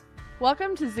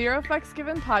Welcome to Zero Fucks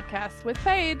Given Podcast with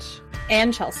Paige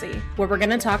and Chelsea, where we're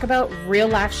going to talk about real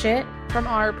life shit. From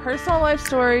our personal life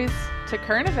stories to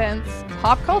current events,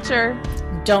 pop culture.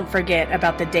 Don't forget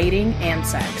about the dating and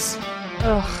sex.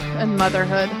 Ugh, and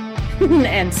motherhood.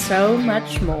 And so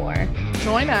much more.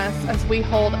 Join us as we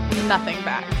hold nothing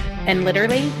back. And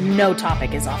literally, no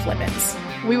topic is off limits.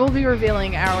 We will be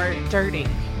revealing our dirty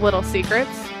little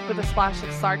secrets with a splash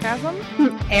of sarcasm.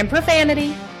 And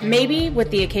profanity. Maybe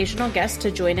with the occasional guest to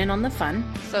join in on the fun.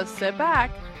 So sit back,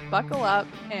 buckle up,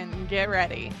 and get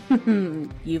ready.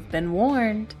 You've been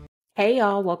warned. Hey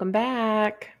y'all, welcome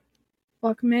back.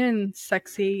 Welcome in,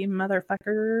 sexy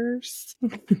motherfuckers.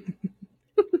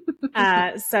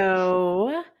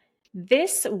 So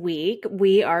this week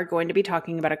we are going to be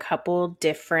talking about a couple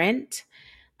different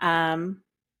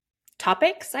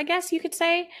topics, I guess you could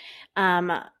say.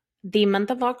 The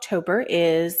month of October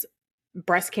is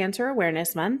Breast Cancer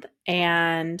Awareness Month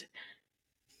and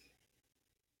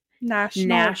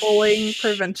National Bullying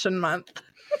Prevention Month.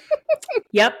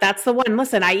 Yep, that's the one.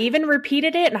 Listen, I even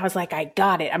repeated it and I was like, I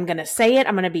got it. I'm going to say it.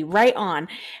 I'm going to be right on.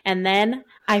 And then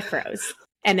I froze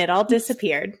and it all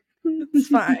disappeared. It's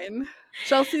fine.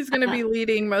 Chelsea's going to be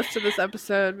leading most of this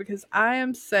episode because I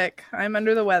am sick. I'm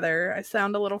under the weather. I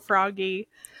sound a little froggy.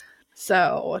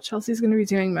 So Chelsea's going to be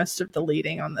doing most of the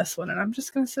leading on this one. And I'm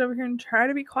just going to sit over here and try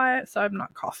to be quiet so I'm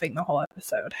not coughing the whole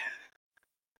episode.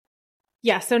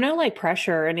 Yeah, so no like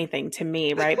pressure or anything to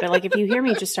me, right? But like if you hear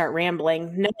me just start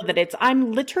rambling, know that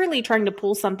I'm literally trying to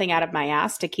pull something out of my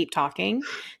ass to keep talking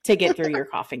to get through your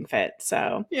coughing fit.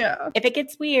 So yeah, if it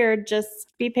gets weird,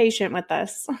 just be patient with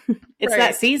us. It's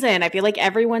that season. I feel like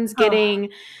everyone's getting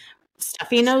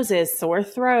stuffy noses, sore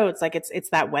throats. Like it's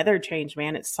that weather change,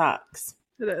 man. It sucks.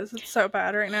 It is. It's so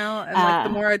bad right now. And like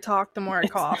the more I talk, the more I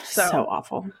cough. So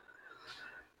awful.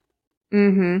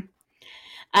 Mm-hmm.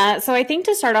 So I think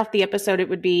to start off the episode, it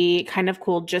would be kind of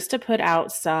cool just to put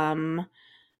out some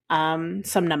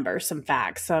numbers, some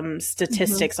facts, some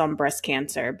statistics on breast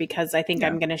cancer, because I think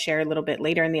I'm going to share a little bit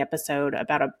later in the episode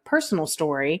about a personal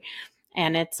story,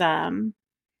 and it's a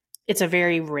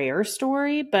very rare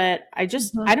story, but I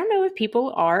don't know if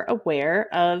people are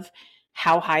aware of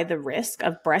how high the risk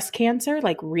of breast cancer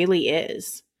like really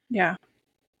is. Yeah.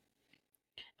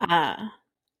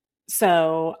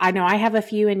 So I know I have a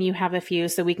few and you have a few,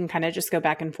 so we can kind of just go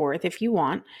back and forth if you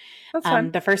want. That's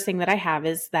fine. The first thing that I have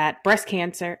is that breast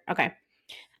cancer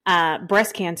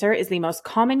is the most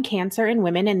common cancer in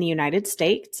women in the United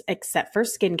States, except for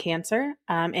skin cancer.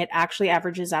 It actually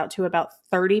averages out to about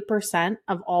 30%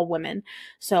 of all women.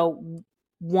 So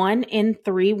 1 in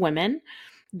 3 women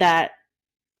that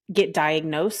get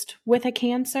diagnosed with a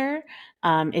cancer,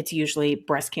 it's usually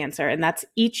breast cancer, and that's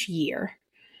each year.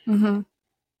 Mm-hmm.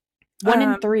 1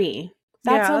 in 3.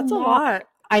 That's a lot.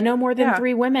 I know more than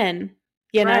 3 women.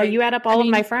 You know, you add up all of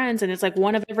my friends and it's like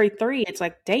 1 of every 3. It's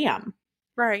like, damn.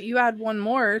 Right. You add 1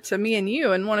 more to me and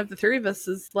you, and 1 of the 3 of us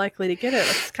is likely to get it.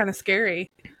 That's kind of scary.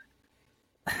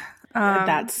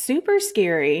 That's super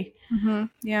scary. Mm-hmm.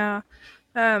 Yeah.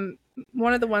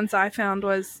 One of the ones I found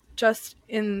was just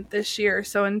in this year.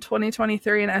 So in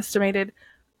 2023, an estimated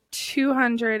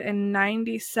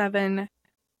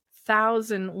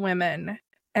 297,000 women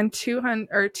and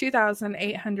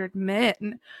 2,800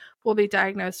 men will be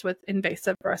diagnosed with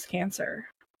invasive breast cancer.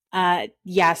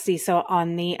 So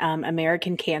on the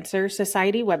American Cancer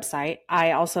Society website,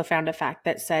 I also found a fact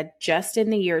that said just in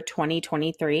the year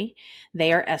 2023,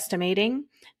 they are estimating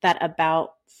that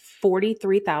about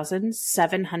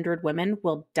 43,700 women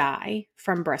will die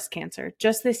from breast cancer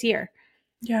just this year.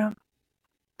 Yeah.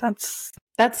 That's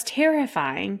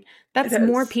terrifying. That's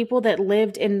more people that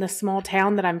lived in the small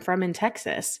town that I'm from in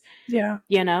Texas. Yeah.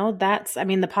 You know,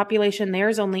 the population there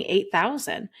is only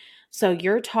 8,000. So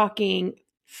you're talking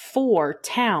 4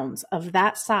 towns of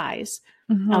that size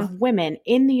of women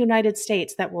in the United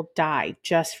States that will die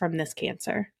just from this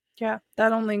cancer. Yeah.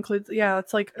 That only includes,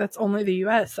 that's only the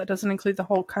US. That doesn't include the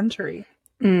whole country.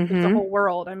 The whole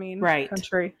world. I mean,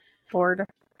 country, Lord.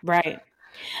 Right.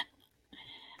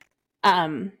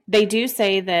 They do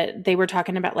say that they were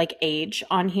talking about like age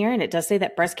on here, and it does say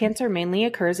that breast cancer mainly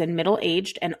occurs in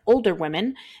middle-aged and older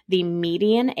women. The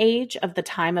median age of the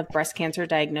time of breast cancer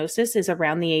diagnosis is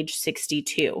around the age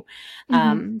 62.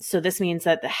 So this means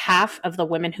that half of the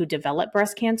women who develop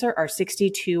breast cancer are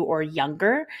 62 or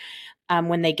younger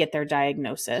when they get their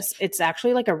diagnosis. It's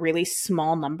actually like a really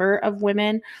small number of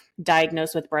women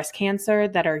diagnosed with breast cancer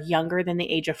that are younger than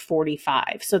the age of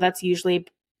 45. So that's usually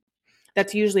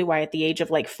why at the age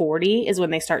of like 40 is when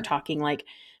they start talking like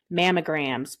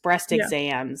mammograms, breast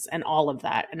exams, and all of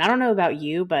that. And I don't know about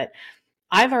you, but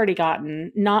I've already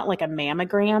gotten not like a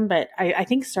mammogram, but I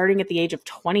think starting at the age of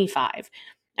 25.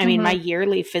 I mean, my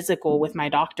yearly physical with my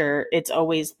doctor, it's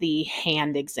always the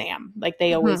hand exam. Like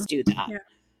they always do that. Yeah.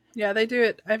 Yeah, they do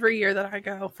it every year that I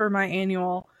go for my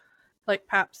annual like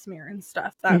pap smear and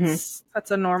stuff. That's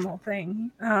a normal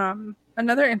thing.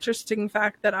 Another interesting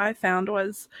fact that I found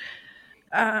was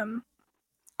on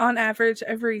average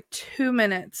every 2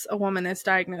 minutes a woman is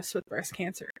diagnosed with breast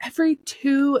cancer. Every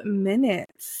 2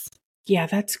 minutes. Yeah,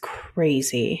 that's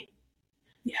crazy.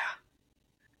 Yeah.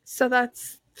 So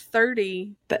that's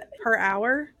 30 per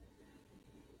hour.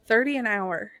 30 an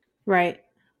hour. Right.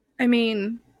 I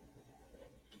mean,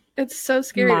 it's so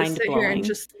scary to sit here and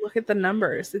just look at the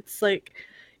numbers. It's like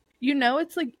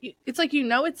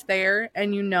it's there,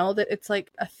 and you know that it's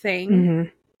like a thing,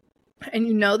 and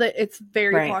you know that it's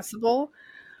very possible.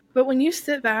 But when you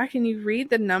sit back and you read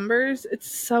the numbers, it's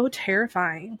so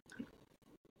terrifying.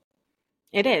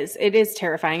 It is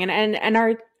terrifying. And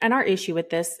our issue with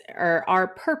this, or our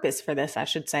purpose for this, I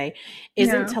should say,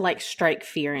 isn't to like strike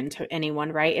fear into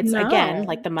anyone, right? It's again,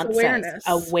 like the month says,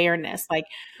 awareness. Like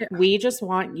we just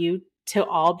want you to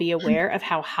all be aware of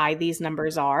how high these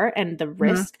numbers are and the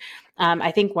risk.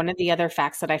 I think one of the other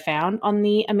facts that I found on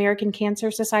the American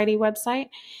Cancer Society website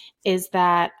is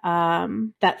that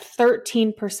that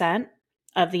 13%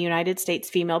 of the United States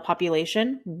female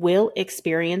population will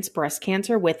experience breast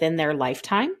cancer within their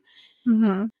lifetime.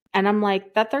 And I'm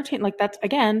like, that 13, like that's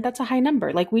a high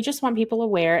number. Like we just want people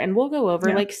aware, and we'll go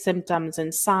over like symptoms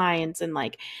and signs and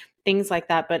like things like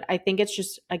that. But I think it's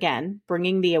just, again,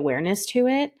 bringing the awareness to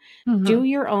it. Do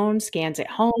your own scans at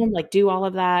home, like do all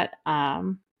of that.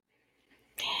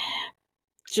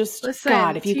 Just listen,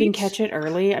 God, if you can catch it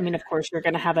early, I mean, of course you're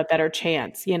going to have a better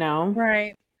chance, you know?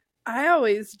 Right. I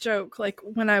always joke, like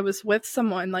when I was with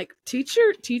someone, like teach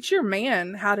your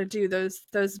man how to do those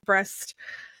breast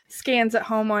scans at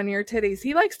home on your titties.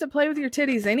 He likes to play with your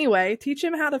titties anyway. Teach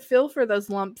him how to feel for those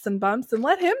lumps and bumps and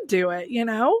let him do it, you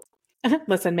know?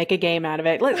 Listen, make a game out of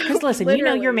it. Because listen, you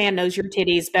know your man knows your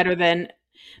titties better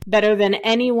than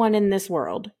anyone in this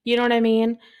world. You know what I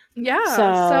mean? Yeah.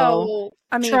 So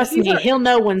I mean, trust me, he'll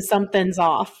know when something's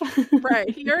off. Right.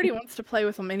 He already wants to play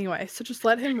with them anyway. So just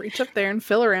let him reach up there and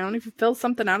feel around. If he feels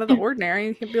something out of the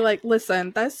ordinary, he'll be like,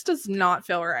 listen, this does not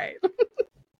feel right.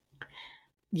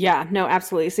 Yeah, no,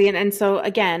 absolutely. See, and so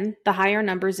again, the higher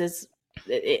numbers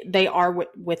they are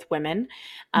with women.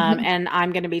 And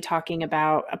I'm going to be talking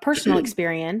about a personal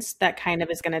experience that kind of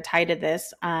is going to tie to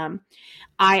this. I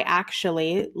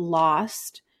actually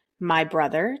lost my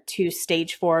brother to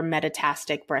stage 4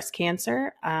 metastatic breast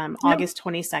cancer, August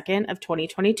 22nd of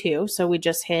 2022. So we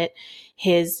just hit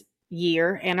his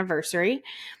year anniversary.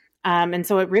 And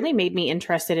so it really made me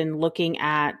interested in looking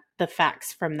at the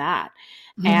facts from that.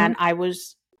 And I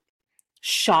was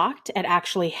shocked at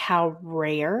actually how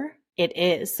rare it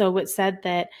is. So it said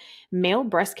that male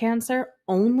breast cancer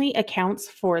only accounts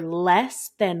for less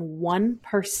than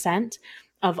 1%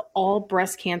 of all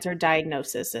breast cancer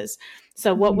diagnoses.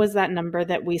 So what was that number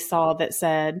that we saw that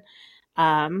said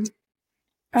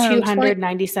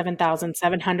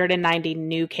 297,790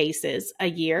 new cases a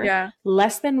year? Yeah.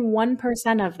 Less than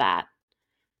 1% of that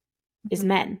is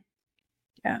men.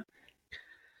 Yeah.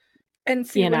 And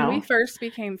see, when we first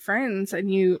became friends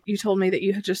and you told me that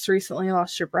you had just recently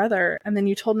lost your brother, and then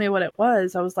you told me what it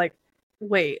was, I was like,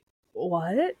 wait,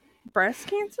 what? Breast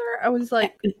cancer? I was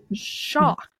like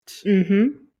shocked.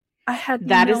 I had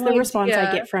that is the response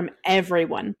I get from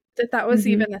everyone. That was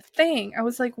even a thing. I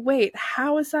was like, wait,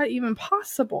 how is that even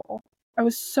possible? I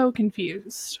was so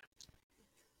confused.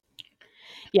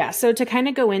 Yeah. So to kind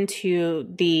of go into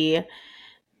the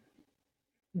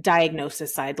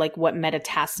diagnosis side, like what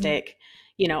metastatic,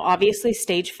 obviously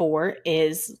stage 4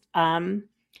 is,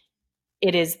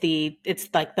 it's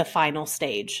like the final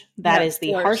stage. That is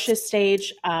the harshest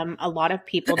stage. A lot of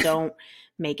people don't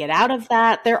make it out of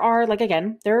that. There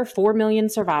are 4 million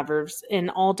survivors in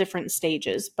all different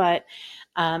stages. But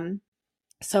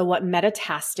so what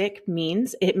metastatic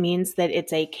means, it means that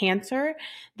it's a cancer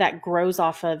that grows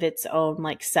off of its own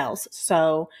cells.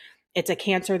 So it's a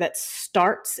cancer that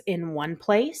starts in one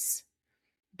place,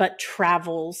 but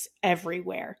travels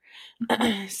everywhere.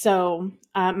 So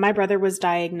my brother was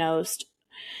diagnosed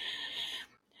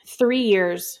 3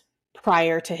 years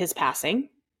prior to his passing.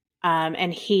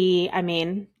 And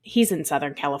he's in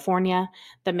Southern California.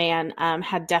 The man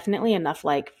had definitely enough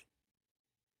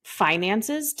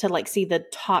finances to see the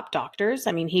top doctors.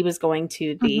 I mean, he was going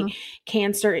to the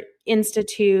Cancer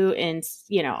Institute and,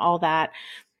 all that.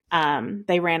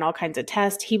 They ran all kinds of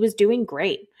tests. He was doing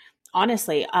great.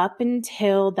 Honestly, up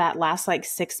until that last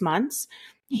 6 months,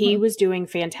 He was doing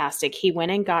fantastic. He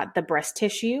went and got the breast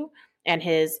tissue and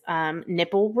his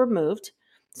nipple removed.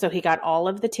 So he got all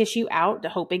of the tissue out,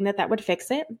 hoping that that would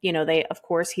fix it. You know, of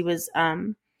course, he was,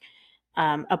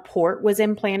 a port was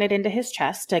implanted into his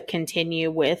chest to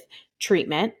continue with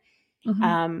treatment.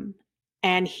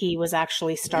 And he was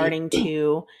actually starting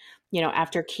to, you know,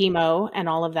 after chemo and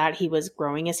all of that, he was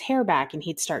growing his hair back and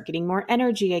he'd start getting more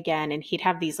energy again. And he'd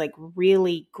have these like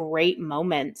really great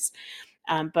moments.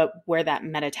 But where that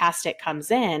metastatic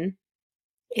comes in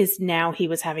is now he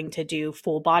was having to do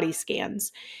full body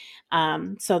scans.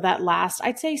 So that last,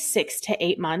 I'd say 6 to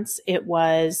 8 months,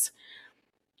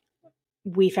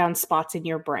 we found spots in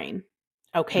your brain.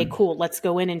 Okay, cool. Let's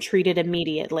go in and treat it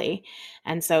immediately.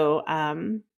 And so,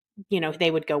 you know, they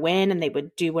would go in and they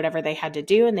would do whatever they had to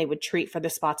do and they would treat for the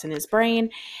spots in his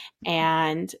brain.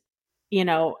 And, you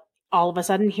know, all of a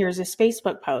sudden, here's his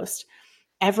Facebook post.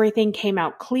 Everything came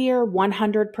out clear,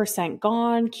 100%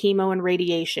 gone. Chemo and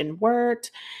radiation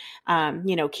worked.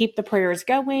 You know, keep the prayers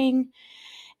going.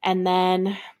 And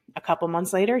then a couple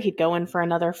months later, he'd go in for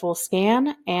another full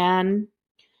scan and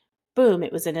boom,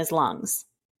 it was in his lungs.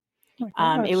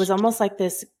 It was almost like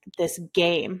this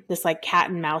game, this like cat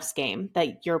and mouse game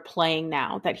that you're playing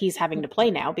now, that he's having to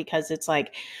play now, because it's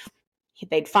like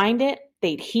they'd find it,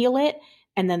 they'd heal it,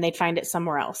 and then they'd find it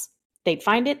somewhere else. They'd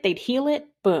find it, they'd heal it,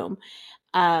 boom.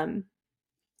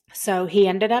 So he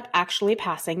ended up actually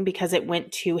passing because it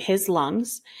went to his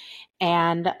lungs.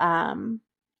 And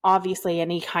obviously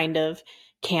any kind of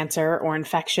cancer or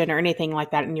infection or anything like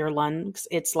that in your lungs,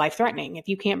 it's life-threatening. If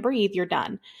you can't breathe, you're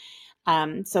done.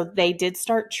 So they did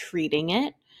start treating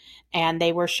it, and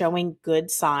they were showing good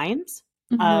signs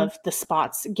of the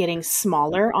spots getting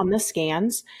smaller on the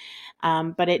scans.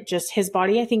 But his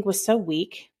body, I think, was so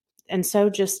weak and so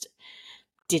just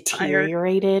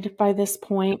deteriorated by this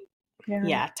point.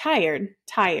 Yeah,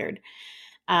 tired.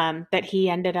 That he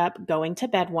ended up going to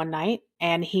bed one night,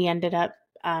 and he ended up,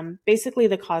 basically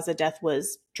the cause of death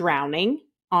was drowning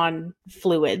on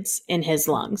fluids in his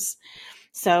lungs.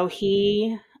 So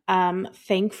he,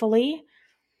 thankfully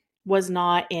was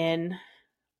not in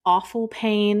awful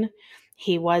pain.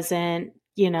 He wasn't,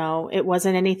 you know, it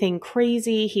wasn't anything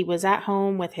crazy. He was at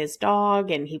home with his dog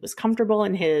and he was comfortable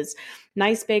in his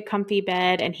nice big comfy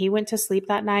bed, and he went to sleep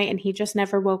that night and he just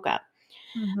never woke up.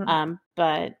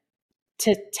 But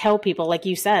to tell people, like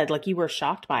you said, like you were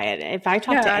shocked by it. If I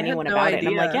talk to anyone about it and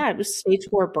I'm like, yeah, it was stage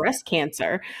 4 breast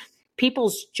cancer,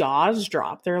 people's jaws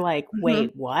drop. They're like,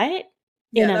 wait, what?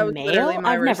 In a male?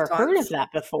 I've never heard of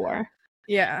that before.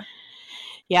 Yeah.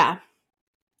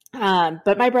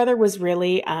 But my brother was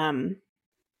really,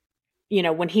 you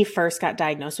know, when he first got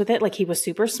diagnosed with it, like he was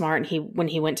super smart, and when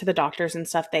he went to the doctors and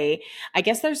stuff, I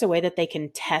guess there's a way that they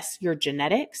can test your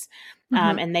genetics.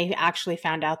 And they actually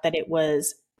found out that it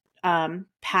was,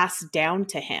 passed down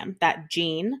to him. That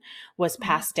gene was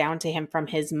passed down to him from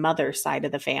his mother's side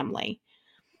of the family.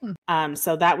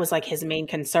 So that was like his main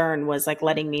concern, was like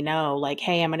letting me know, like,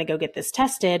 hey, I'm going to go get this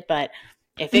tested. But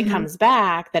if it comes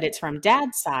back that it's from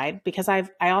dad's side, because I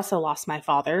also lost my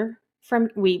father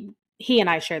he and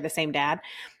I share the same dad.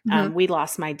 We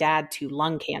lost my dad to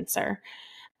lung cancer.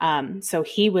 So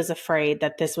he was afraid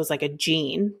that this was like a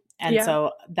gene. And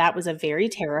so that was a very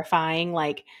terrifying,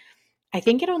 like, I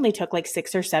think it only took like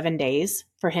 6 or 7 days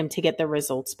for him to get the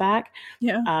results back.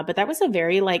 But that was a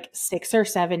very like 6 or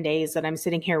 7 days that I'm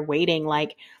sitting here waiting,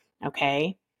 like,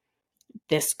 okay,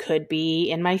 this could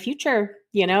be in my future.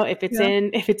 You know, if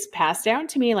it's passed down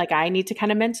to me, like I need to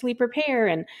kind of mentally prepare.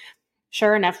 And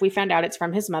sure enough, we found out it's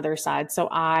from his mother's side. So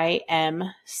I am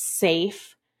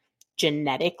safe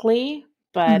genetically.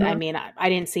 But I mean, I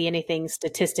didn't see anything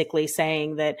statistically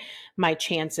saying that my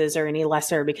chances are any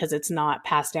lesser because it's not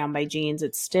passed down by genes.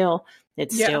 It's still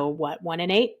what, 1 in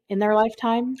 8 in their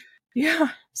lifetime.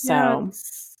 Yeah. So,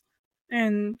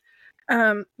 and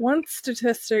one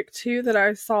statistic too that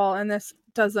I saw, and this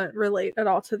doesn't relate at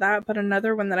all to that, but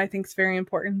another one that I think is very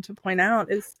important to point out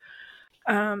is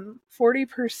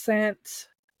 40%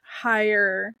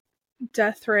 higher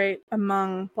death rate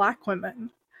among Black women.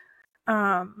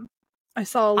 I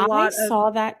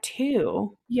saw that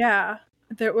too. Yeah,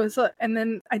 there was and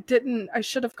then I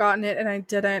should have gotten it and I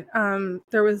didn't.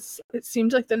 It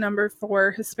seemed like the number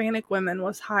for Hispanic women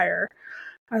was higher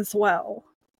as well,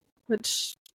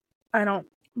 which I don't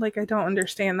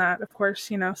understand that. Of course,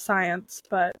 you know, science,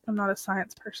 but I'm not a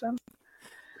science person.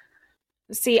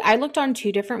 See, I looked on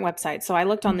 2 different websites. So I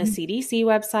looked on the CDC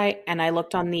website and I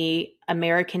looked on the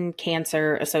American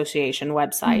Cancer Association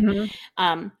website.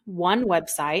 One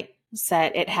website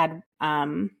said it had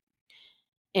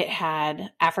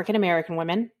African American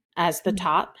women as the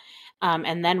top,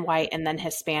 and then white, and then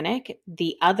Hispanic.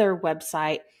 The other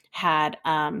website had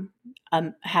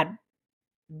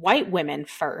white women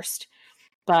first,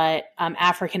 but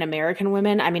African American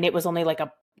women, I mean, it was only like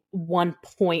a 1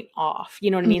 point off.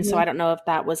 You know what I mean? So I don't know if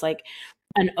that was like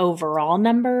an overall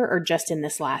number or just in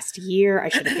this last year. I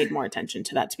should have paid more attention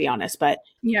to that, to be honest. But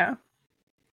Yeah.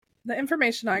 The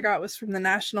information I got was from the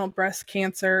National Breast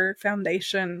Cancer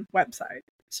Foundation website.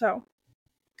 So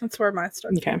that's where my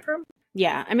stuff came from.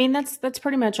 Yeah. I mean, that's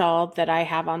pretty much all that I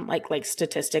have on like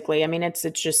statistically. I mean, it's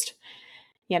just,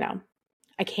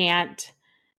 I can't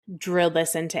drill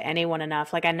this into anyone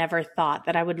enough. Like, I never thought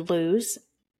that I would lose.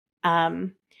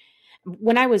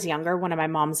 When I was younger, one of my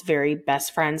mom's very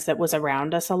best friends that was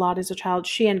around us a lot as a child,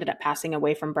 she ended up passing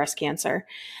away from breast cancer.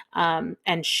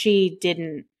 And she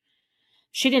didn't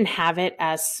have it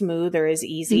as smooth or as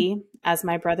easy as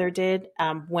my brother did.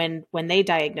 When they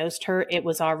diagnosed her, it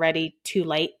was already too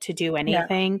late to do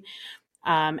anything.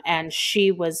 And she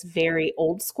was very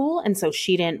old school. And so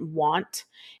she didn't want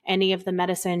any of the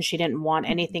medicine. She didn't want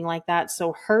anything like that.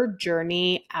 So her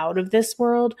journey out of this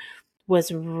world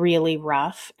was really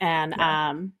rough. And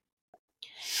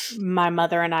my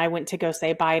mother and I went to go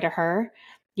say bye to her,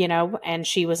 and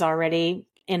she was already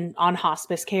on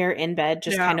hospice care in bed,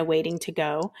 just kind of waiting to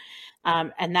go.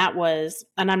 And that was,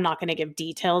 and I'm not going to give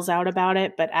details out about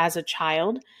it, but as a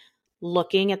child,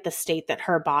 looking at the state that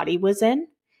her body was in,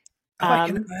 I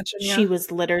can imagine. She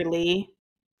was literally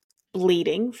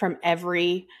bleeding from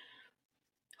every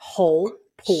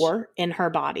pore in her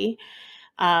body.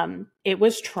 It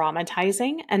was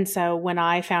traumatizing. And so when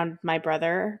I found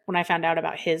out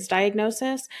about his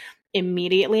diagnosis,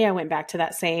 immediately I went back to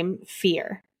that same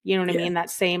fear. You know what I mean?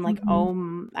 That same like, oh,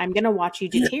 I'm going to watch you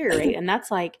deteriorate. And that's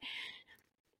like,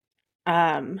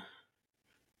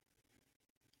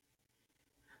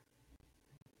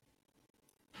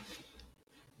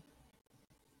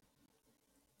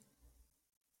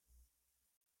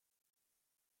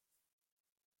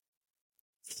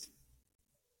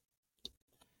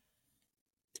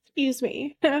 excuse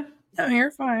me. No, you're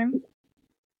fine.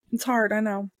 It's hard, I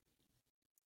know.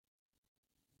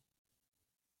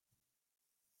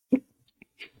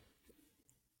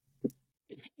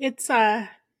 It's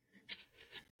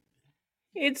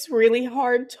really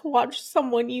hard to watch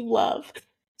someone you love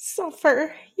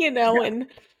suffer, and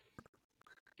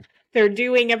they're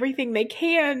doing everything they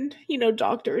can.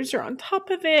 Doctors are on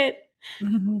top of it.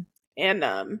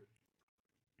 And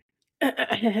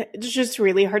it's just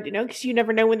really hard to know because you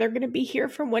never know when they're going to be here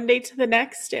from one day to the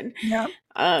next. And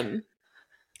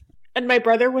and my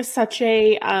brother was such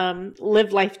a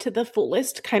live life to the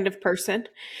fullest kind of person.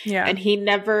 Yeah. And he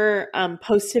never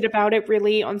posted about it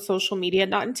really on social media,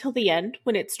 not until the end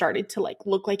when it started to like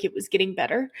look like it was getting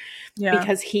better. Yeah.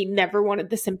 Because he never wanted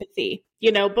the sympathy,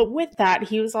 but with that,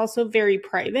 he was also very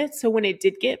private. So when it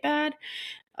did get bad,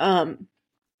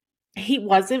 he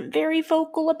wasn't very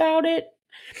vocal about it.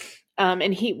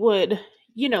 And he would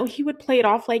play it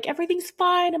off like everything's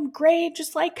fine, I'm great,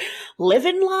 just like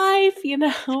living life,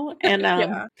 and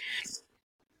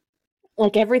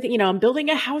like everything, I'm building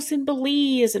a house in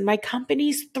Belize and my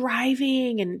company's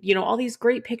thriving and, all these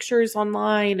great pictures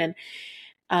online.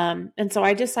 And so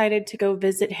I decided to go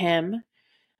visit him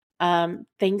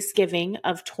Thanksgiving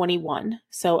of 21.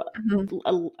 So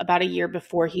about a year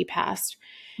before he passed.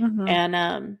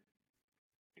 And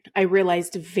I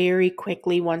realized very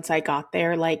quickly once I got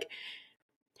there, like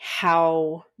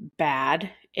how bad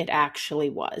it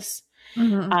actually was.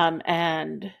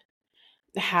 And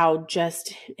how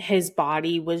just his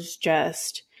body was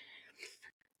just,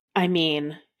 I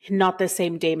mean, not the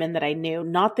same Damon that I knew,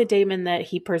 not the Damon that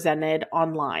he presented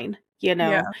online,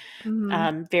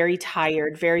 very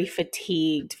tired, very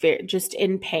fatigued, just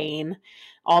in pain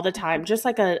all the time, just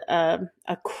like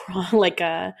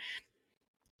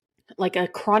like a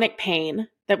chronic pain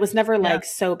that was never like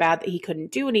so bad that he couldn't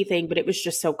do anything, but it was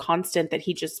just so constant that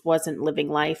he just wasn't living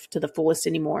life to the fullest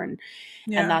anymore.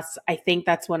 And I think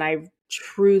that's when I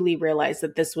truly realized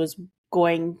that this was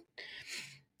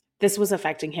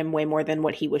affecting him way more than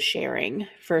what he was sharing,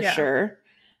 for sure.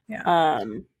 Yeah.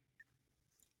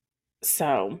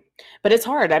 So, but it's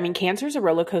hard. I mean, cancer is a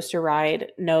roller coaster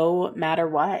ride, no matter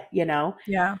what,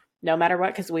 Yeah. No matter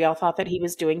what, because we all thought that he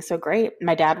was doing so great.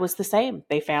 My dad was the same.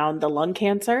 They found the lung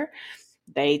cancer.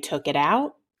 They took it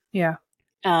out. Yeah.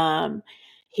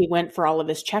 He went for all of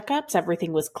his checkups.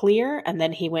 Everything was clear. And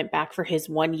then he went back for his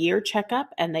 1-year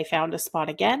checkup and they found a spot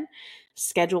again,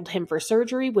 scheduled him for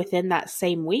surgery within that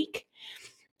same week.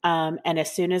 And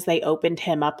as soon as they opened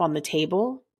him up on the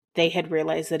table, they had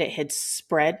realized that it had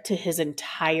spread to his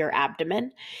entire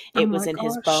abdomen. Oh It was my in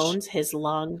his gosh. bones, his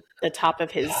lung, the top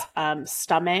of his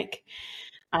stomach.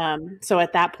 So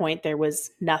at that point, there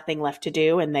was nothing left to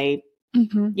do, and they,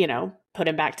 Hmm. put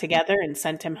him back together and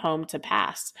sent him home to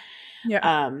pass. Yeah.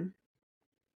 Um,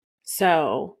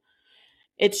 so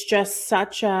it's just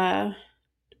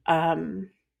um,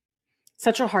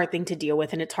 such a hard thing to deal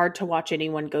with, and it's hard to watch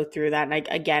anyone go through that.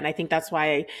 And I think that's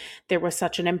why there was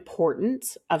such an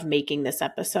importance of making this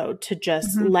episode, to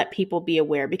just Hmm. let people be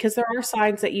aware, because there are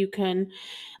signs that you can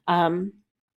um,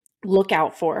 look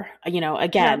out for. Yeah.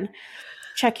 Again,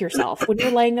 check yourself when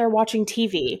you're laying there watching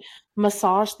TV.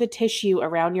 Massage the tissue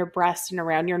around your breast and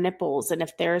around your nipples, and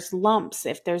if there's lumps,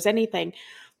 if there's anything,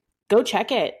 go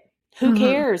check it. Who Hmm.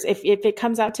 cares if it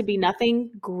comes out to be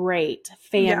nothing? Great,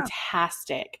 Yeah.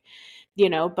 fantastic.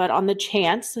 But on the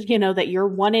chance, that you're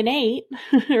 1 in 8,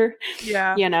 or,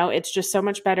 Yeah. it's just so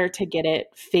much better to get it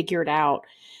figured out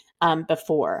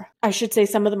before. I should say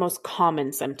some of the most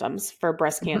common symptoms for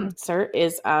breast Hmm. cancer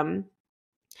is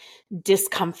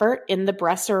discomfort in the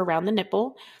breast or around the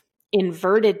nipple,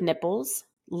 inverted nipples,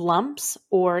 lumps,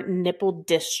 or nipple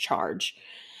discharge.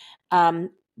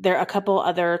 There are a couple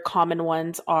other common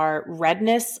ones are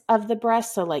redness of the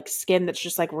breast, so like skin that's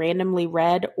just like randomly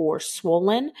red or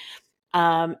swollen,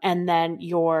 and then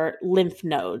your lymph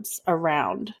nodes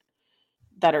around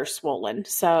that are swollen.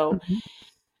 So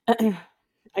Hmm.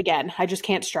 again, I just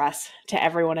can't stress to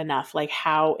everyone enough like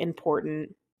how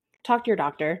important. Talk to your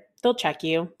doctor. They'll check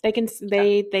you. They can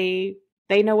Yeah.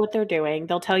 they know what they're doing.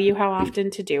 They'll tell you how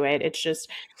often to do it. It's just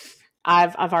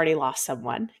I've already lost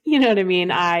someone. You know what I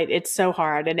mean? It's so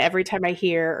hard, and every time I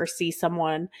hear or see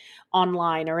someone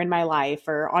online or in my life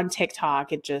or on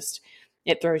TikTok,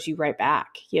 it throws you right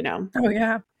back. Oh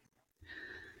yeah.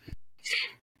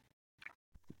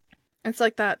 It's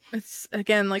like that. It's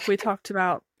again like we talked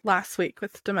about last week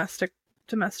with domestic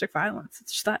violence.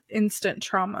 It's just that instant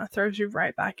trauma throws you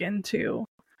right back into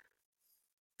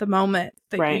the moment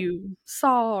that Right. you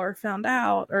saw or found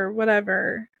out or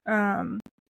whatever.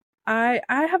 I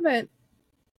haven't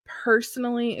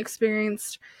personally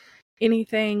experienced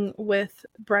anything with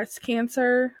breast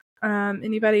cancer.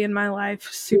 Anybody in my life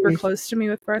super Mhm. close to me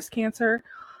with breast cancer,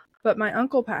 but my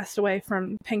uncle passed away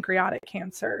from pancreatic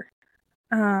cancer.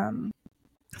 Um,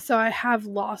 so I have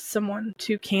lost someone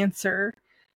to cancer,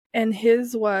 and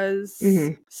his was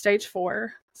Mhm. stage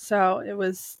 4. So it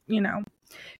was,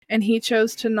 and he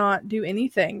chose to not do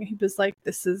anything. He was like,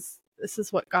 this is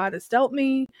what God has dealt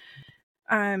me.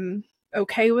 I'm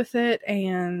okay with it,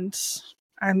 and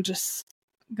I'm just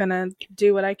gonna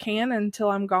do what I can until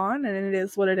I'm gone, and it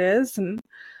is what it is. And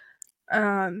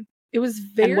it was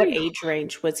And what very age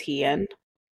range was he in?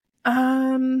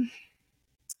 um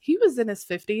he was in his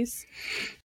 50s.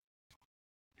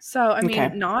 So I mean,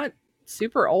 Okay. not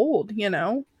super old,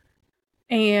 and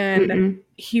Mm-mm.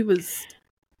 he was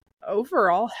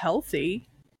overall healthy.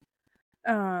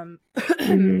 Um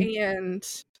Mhm.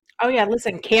 and Oh yeah,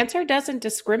 listen, cancer doesn't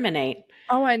discriminate.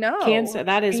 oh, I know. Cancer,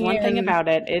 that is one thing And about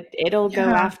it. It'll go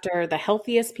yeah, after the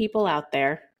healthiest people out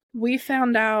there. he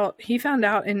found out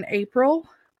in April,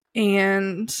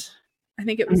 and I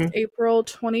think it was Mhm. April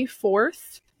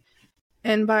 24th,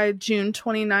 and by June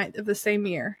 29th of the same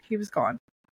year, he was gone.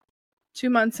 2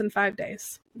 months and 5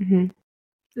 days. Mhm.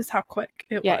 This is how quick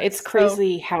it Yeah, was. it's So,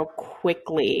 crazy how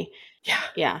quickly, yeah.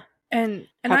 yeah, And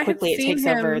how I had quickly it seen takes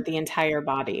over him the entire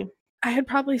body. I had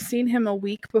probably seen him a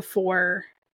week before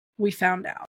we found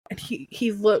out. And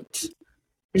he looked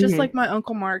just Mhm. like my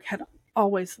Uncle Mark had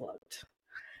always looked.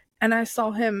 And I saw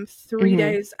him 3 Mhm.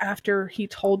 days after he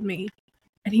told me,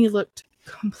 and he looked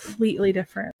completely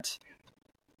different.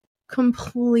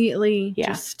 Completely Yeah.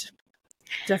 just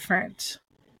different.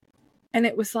 And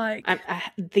it was like,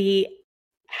 The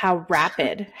how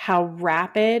rapid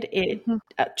it mhm,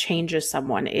 changes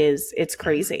someone it's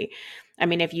crazy. I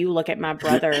mean, if you look at my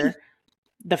brother,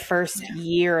 the first yeah.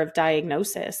 year of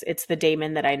diagnosis, it's the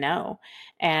Damon that I know.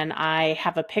 And I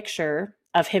have a picture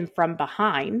of him from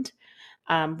behind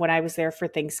when I was there for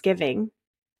Thanksgiving.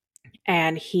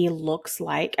 And he looks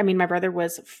like, I mean, my brother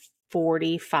was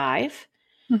 45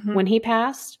 Mhm. when he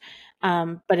passed.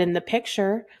 But in the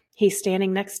picture, he's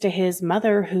standing next to his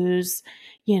mother, who's,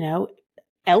 you know,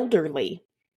 elderly,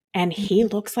 and he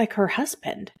Mhm. looks like her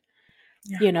husband,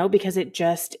 Yeah. because it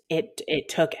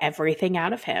took everything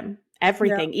out of him. Yeah.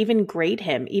 Everything, even grayed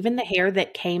him. Even the hair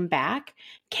that came back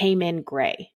came in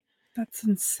gray. That's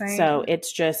So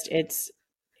insane.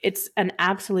 it's an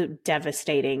absolute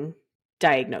devastating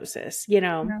diagnosis.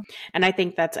 Yeah. And I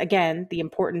think that's again the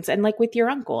importance, and like with your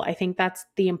uncle, I think that's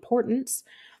the importance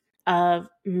of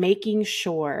making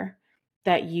sure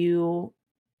that you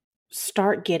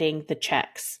start getting the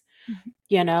checks. Mhm.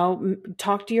 You know,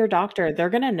 talk to your doctor. They're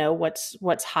going to know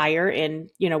what's higher in,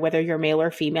 you know, whether you're male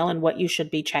or female and what you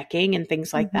should be checking and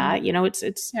things like Mhm. that. You know,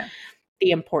 it's Yeah.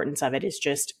 the importance of it is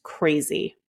just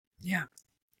crazy. Yeah.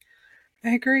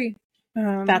 I agree.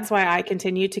 That's why I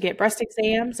continue to get breast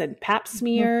exams and pap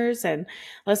smears. And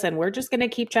listen, we're just going to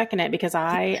keep checking it because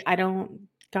I don't,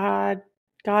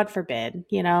 God forbid,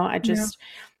 you know, I Yeah. just,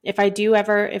 if I do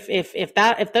ever,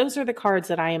 if those are the cards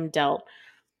that I am dealt,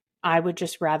 I would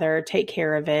just rather take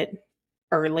care of it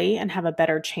early and have a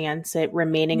better chance at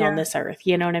remaining on Yeah. this earth.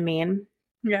 You know what I mean?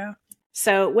 Yeah.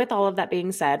 So, with all of that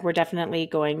being said, we're definitely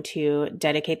going to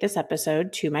dedicate this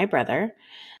episode to my brother,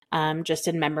 just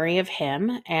in memory of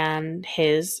him and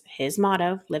his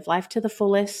motto: "Live life to the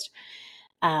fullest."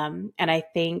 And I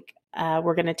think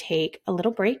we're going to take a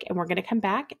little break, and we're going to come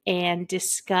back and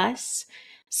discuss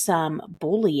some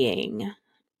bullying,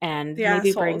 and The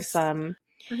maybe bring assholes. some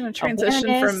We're going to transition from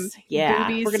awareness. Yeah, we're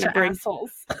boobies going to to bring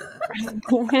assholes.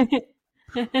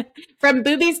 from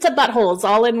boobies to buttholes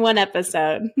all in one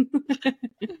episode.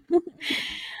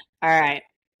 All right.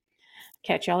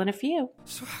 Catch y'all in a few.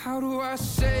 So how do I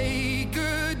say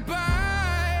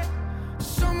goodbye?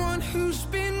 Someone who's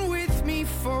been with me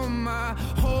for my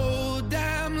whole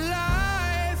damn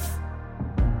life.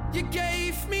 You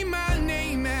gave me my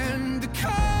name and the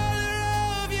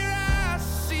color of your eyes.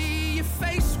 See your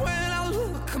face when I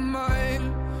look at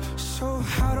mine. So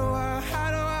how do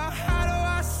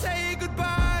I say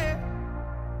goodbye?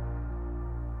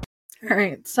 All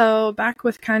right. So back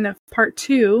with kind of part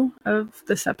 2 of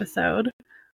this episode.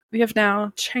 We have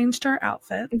now changed our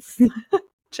outfits,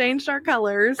 changed our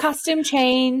colors. Costume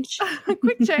change.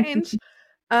 Quick change.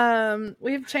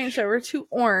 We've changed over to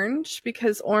orange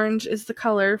because orange is the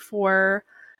color for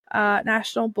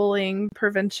National Bullying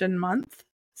Prevention Month.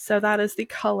 So that is the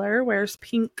color, whereas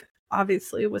pink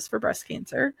obviously was for breast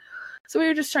cancer. So we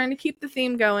were just trying to keep the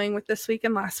theme going with this week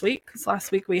and last week, because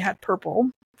last week we had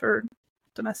purple for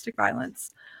domestic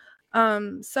violence.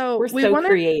 So We're we so wanted,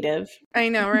 creative. I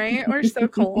know, right? We're so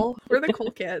cool. We're the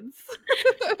cool kids.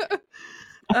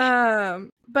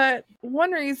 But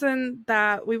one reason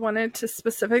that we wanted to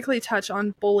specifically touch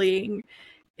on bullying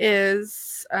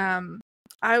is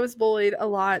I was bullied a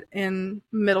lot in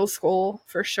middle school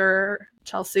for sure.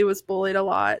 Chelsea was bullied a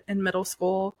lot in middle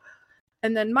school.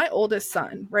 And then my oldest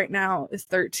son right now is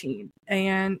 13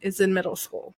 and is in middle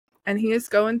school. And he is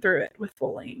going through it with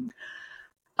bullying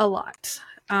a lot.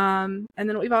 And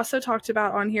then we've also talked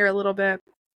about on here a little bit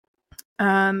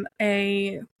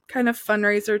a kind of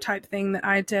fundraiser type thing that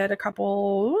I did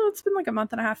it's been like a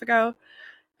month and a half ago,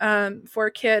 for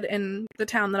a kid in the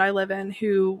town that I live in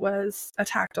who was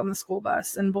attacked on the school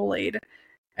bus and bullied.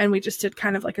 And we just did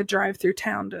kind of like a drive through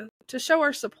town to show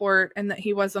our support and that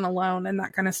he wasn't alone and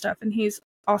that kind of stuff. And he's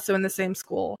also in the same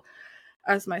school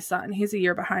as my son. He's a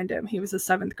year behind him. He was a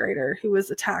 7th grader who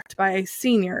was attacked by a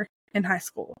senior in high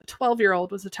school. A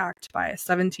 12-year-old was attacked by a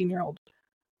 17-year-old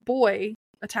boy,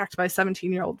 attacked by a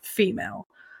 17-year-old female.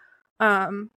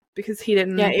 Because he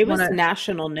didn't. Yeah, it was wanna...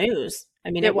 national news.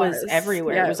 I mean, it was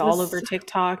everywhere. Yeah, it was all over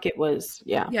TikTok. It was,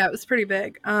 yeah. Yeah, it was pretty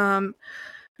big.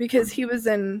 Because he was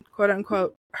in quote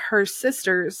unquote her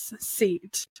sister's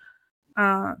seat.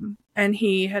 And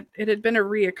it had been a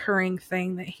reoccurring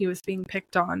thing that he was being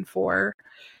picked on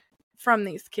from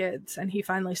these kids, and he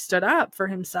finally stood up for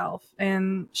himself,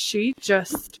 and she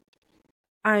just,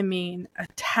 I mean,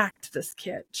 attacked this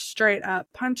kid straight up,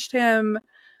 punched him,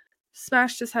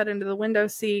 smashed his head into the window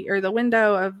seat or the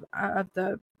window of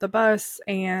the bus,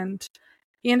 and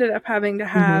he ended up having to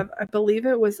have, I believe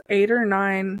it was 8 or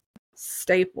 9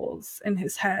 staples in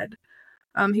his head.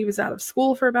 He was out of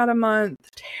school for about a month,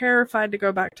 terrified to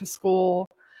go back to school.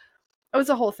 It was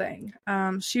a whole thing.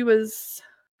 She was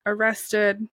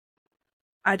arrested.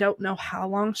 I don't know how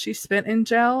long she spent in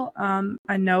jail.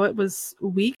 I know it was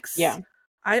weeks. Yeah.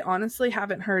 I honestly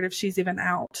haven't heard if she's even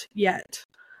out yet.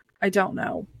 I don't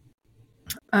know.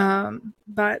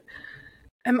 But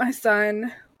and my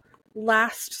son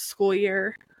last school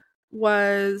year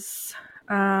was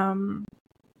put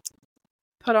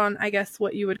on, I guess,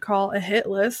 what you would call a hit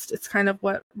list. It's kind of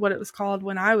what it was called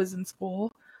when I was in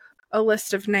school. A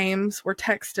list of names were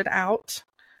texted out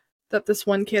that this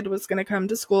one kid was going to come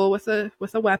to school with a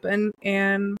weapon,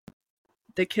 and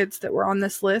the kids that were on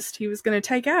this list he was going to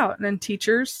take out, and then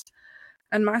teachers,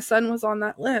 and my son was on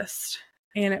that list.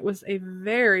 And it was a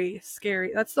very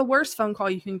scary, that's the worst phone call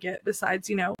you can get besides,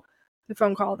 the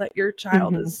phone call that your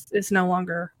child is no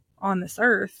longer on this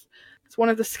earth. It's one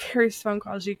of the scariest phone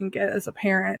calls you can get as a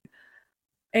parent.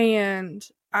 And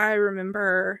I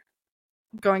remember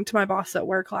going to my boss at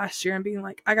work last year and being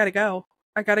like, I gotta go.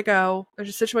 I gotta go. There's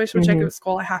a situation with Jacob at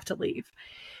school. I have to leave.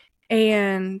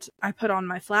 And I put on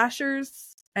my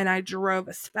flashers and I drove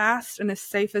as fast and as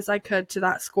safe as I could to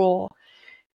that school.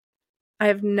 I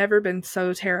have never been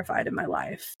so terrified in my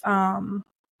life.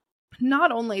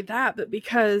 Not only that, but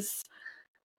because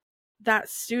that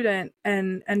student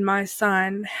and my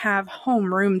son have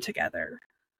homeroom together.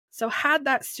 So had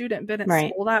that student been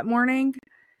at school that morning,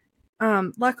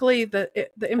 luckily the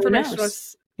information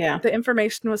was the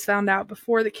information was found out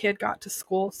before the kid got to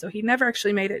school, so he never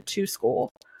actually made it to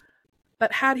school.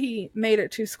 But had he made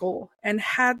it to school and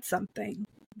had something,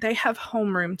 they have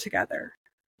homeroom together.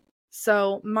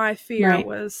 So my fear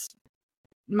was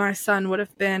my son would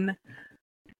have been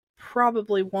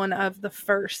probably one of the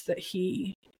first that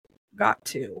he got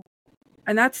to.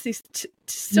 And that's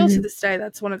still to this day,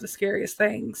 that's one of the scariest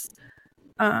things.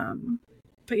 But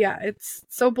yeah, it's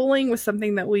so bullying was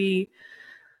something that we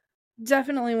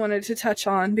definitely wanted to touch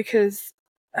on because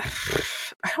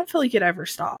I don't feel like it ever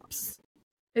stops.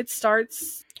 It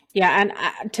starts. Yeah.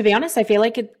 And to be honest, I feel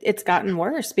like it's gotten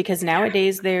worse because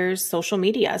nowadays there's social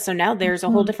media. So now there's a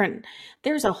whole different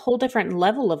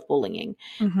level of bullying,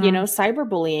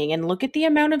 cyberbullying. And look at the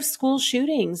amount of school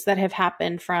shootings that have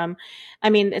happened from, I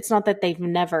mean, it's not that they've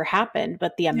never happened,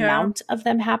 but the amount of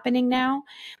them happening now,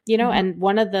 and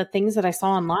one of the things that I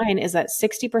saw online is that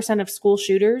 60% of school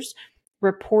shooters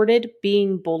reported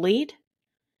being bullied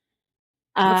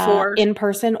in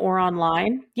person or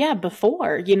online. Yeah,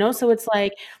 before, so it's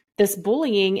like this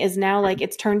bullying is now like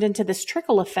it's turned into this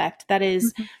trickle effect that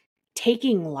is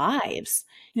taking lives,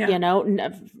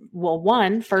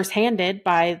 one first-handed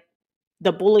by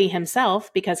the bully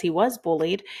himself because he was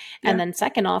bullied. And then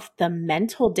second off, the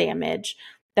mental damage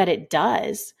that it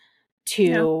does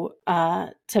to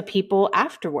people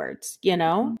afterwards,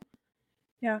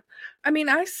 Yeah. I mean,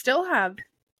 I still have,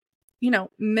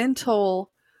 mental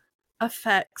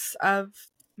effects of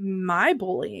my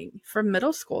bullying from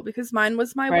middle school because mine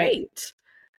was my weight,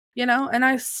 and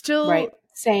I still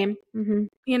same.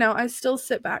 I still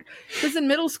sit back because in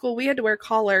middle school we had to wear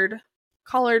collared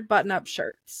button-up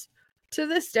shirts. To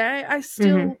this day, I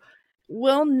still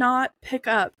will not pick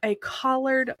up a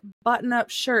collared button-up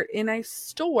shirt in a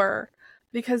store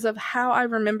because of how I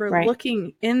remember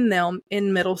looking in them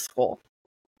in middle school.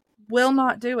 Will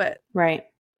not do it.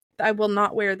 I will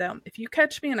not wear them. If you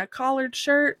catch me in a collared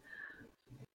shirt,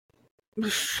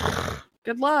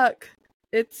 good luck.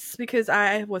 It's because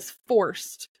I was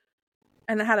forced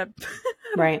and I had a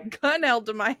gun held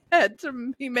to my head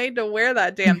to be made to wear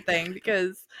that damn thing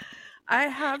because I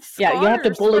have scars. Yeah, you have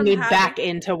to bully me back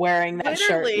into wearing that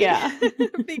shirt. Yeah.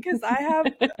 Because I have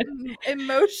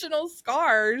emotional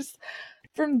scars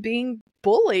from being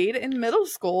bullied in middle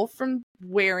school from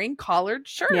wearing collared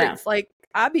shirts. Yeah. Like,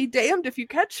 I'd be damned if you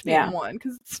catch me in one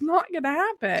because it's not going to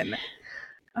happen.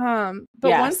 But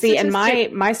one and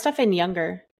my stuff in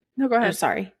younger. No, go ahead. Oh,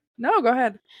 sorry. No, go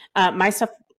ahead. My stuff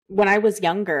when I was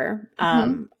younger,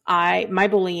 my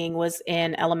bullying was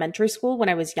in elementary school when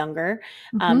I was younger,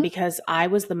 because I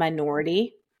was the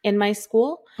minority in my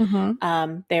school.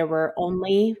 There were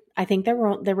only, I think there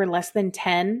were less than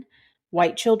 10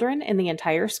 white children in the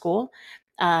entire school.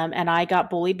 And I got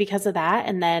bullied because of that.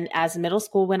 And then as middle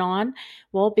school went on,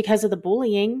 because of the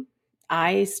bullying,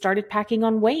 I started packing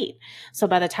on weight. So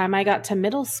by the time I got to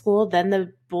middle school, then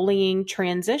the bullying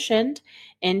transitioned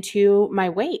into my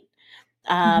weight.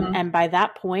 And by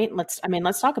that point, let's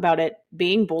talk about it.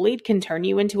 Being bullied can turn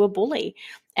you into a bully.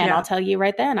 And I'll tell you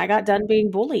right then, I got done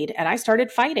being bullied and I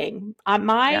started fighting.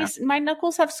 My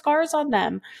knuckles have scars on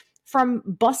them from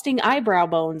busting eyebrow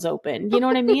bones open. You know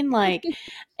what I mean? Like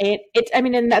and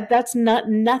that's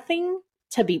nothing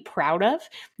to be proud of.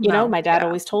 You know, my dad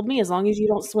always told me, as long as you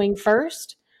don't swing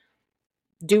first,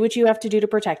 do what you have to do to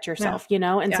protect yourself,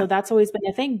 And so that's always been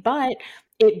a thing, but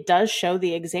it does show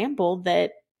the example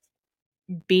that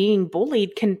being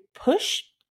bullied can push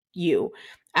you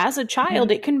as a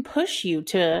child. It can push you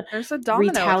to There's a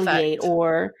domino retaliate effect.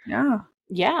 or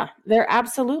there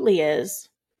absolutely is.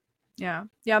 Yeah,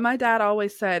 my dad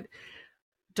always said,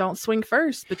 don't swing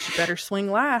first, but you better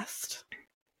swing last.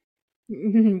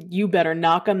 You better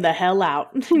knock them the hell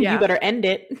out. You better end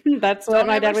it. That's what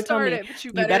my dad would tell me.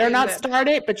 You better not start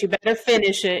it, but you better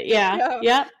finish it.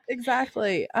 Yeah.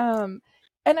 Exactly.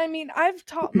 And I mean, I've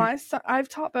taught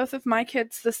both of my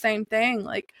kids the same thing.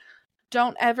 Like,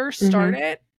 don't ever start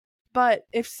it, but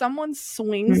if someone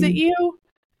swings at you,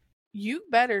 you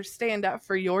better stand up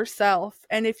for yourself.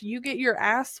 And if you get your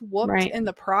ass whooped in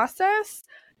the process,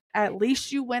 at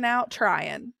least you went out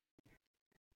trying.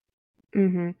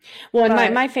 Well,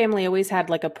 and my family always had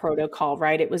like a protocol,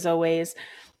 right? It was always,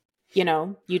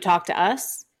 you talk to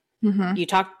us Mm-hmm. You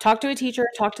talk to a teacher,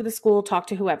 talk to the school, talk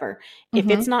to whoever. If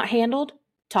Mm-hmm. it's not handled,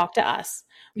 talk to us.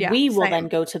 Yeah, We will same. then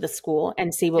go to the school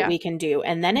and see what Yeah. we can do.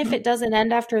 And then if Mhm. it doesn't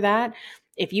end after that,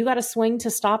 if you got to swing to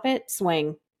stop it,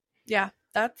 swing. Yeah,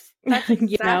 that's You know,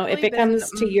 exactly if it been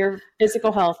comes to your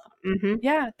physical health.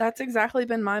 yeah, that's exactly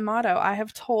been my motto. I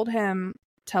have told him,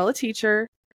 tell a teacher,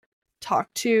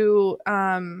 talk to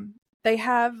they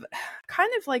have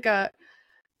kind of like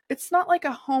it's not like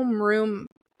a homeroom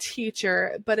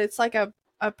teacher, but it's like a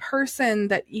person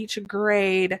that each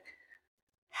grade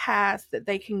has that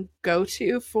they can go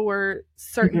to for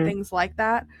certain things like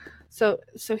that. So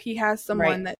he has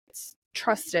someone Right. that's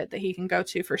trusted that he can go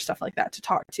to for stuff like that to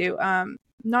talk to.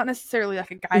 Not necessarily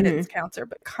like a guidance counselor,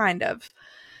 but kind of.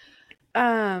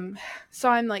 So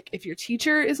I'm like, if your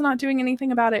teacher is not doing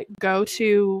anything about it, go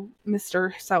to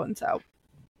Mr. So and so.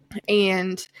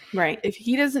 And Right. if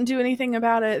he doesn't do anything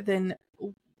about it, then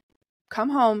come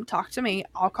home, talk to me.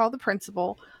 I'll call the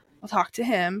principal. I'll talk to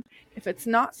him. If it's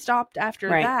not stopped after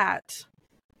that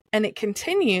and it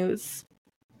continues,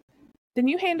 then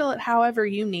you handle it however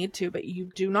you need to, but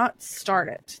you do not start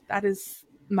it. That is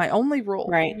my only rule.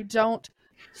 Right. You don't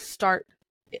start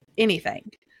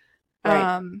anything.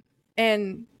 Right.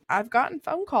 And I've gotten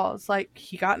phone calls like,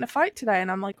 he got in a fight today, and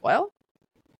I'm like, well,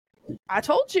 I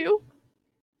told you.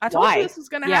 I told you this was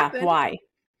going to happen. Why?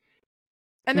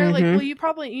 And they're like,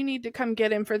 well, you need to come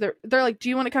get him they're like, do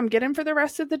you want to come get him for the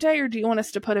rest of the day, or do you want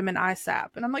us to put him in ISAP?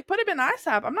 And I'm like, put him in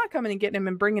ISAP. I'm not coming and getting him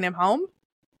and bringing him home.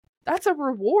 That's a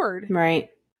reward. Right.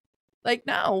 Like,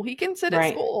 no, he can sit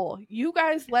at school. You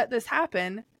guys let this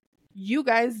happen. You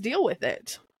guys deal with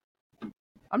it.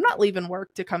 I'm not leaving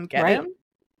work to come get him.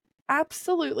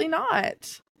 Absolutely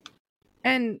not.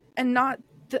 And not,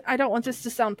 I don't want this to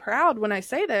sound proud when I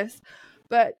say this,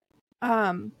 but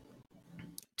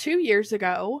 2 years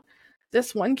ago,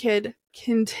 this one kid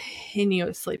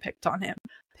continuously picked on him.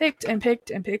 Picked on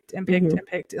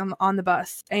the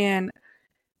bus. And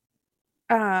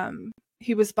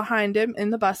he was behind him in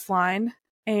the bus line.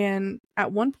 And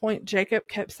at one point, Jacob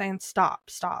kept saying, stop,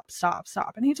 stop, stop,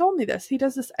 stop. And he told me this. He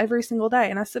does this every single day.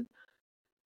 And I said,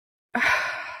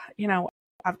 you know,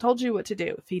 I've told you what to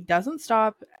do. If he doesn't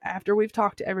stop after we've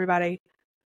talked to everybody,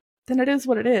 then it is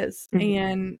what it is.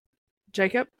 And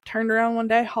Jacob turned around one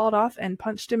day, hauled off, and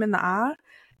punched him in the eye.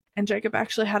 And Jacob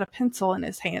actually had a pencil in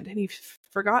his hand, and he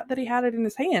forgot that he had it in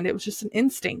his hand. It was just an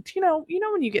instinct. You know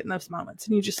when you get in those moments,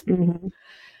 and you just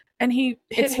and he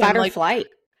hit it's him fight or like flight.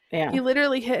 Yeah, he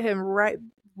literally hit him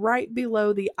right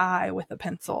below the eye with a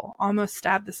pencil. Almost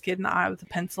stabbed this kid in the eye with a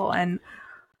pencil. And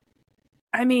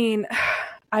I mean,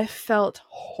 I felt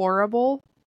horrible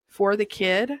for the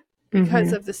kid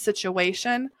because of the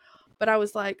situation, but I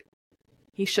was like,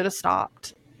 he should have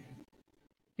stopped.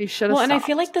 He should have stopped. And I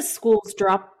feel like the schools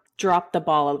drop the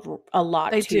ball a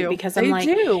lot too, because I'm like,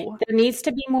 there needs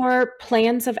to be more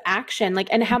plans of action. Like,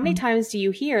 and how many times do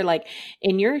you hear, like,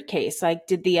 in your case, like,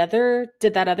 did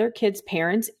that other kid's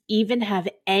parents even have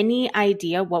any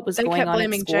idea what was going on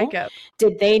at school? Jacob.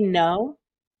 Did they know?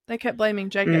 They kept blaming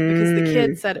Jacob because the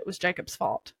kid said it was Jacob's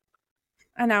fault.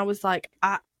 And I was like,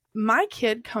 my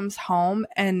kid comes home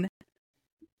and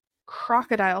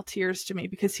crocodile tears to me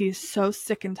because he is so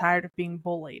sick and tired of being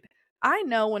bullied. I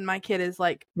know when my kid is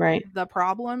like the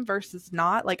problem versus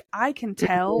not. Like, I can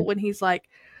tell when he's like,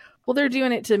 well, they're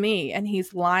doing it to me, and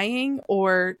he's lying,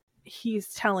 or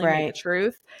he's telling me the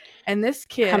truth. And this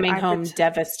kid coming home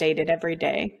devastated every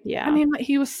day. Yeah. I mean,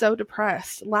 he was so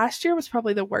depressed. Last year was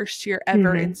probably the worst year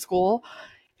ever in school.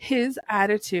 His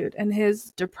attitude and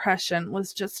his depression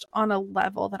was just on a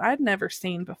level that I'd never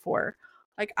seen before.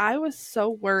 Like, I was so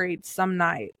worried some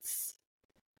nights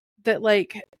that,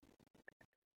 like,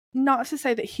 not to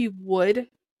say that he would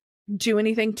do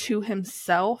anything to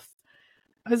himself,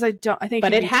 because I think,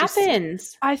 but it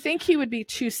happens. I think he would be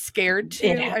too scared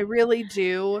to. I really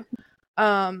do.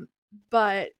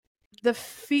 But the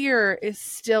fear is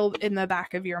still in the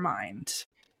back of your mind.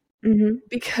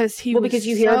 Because because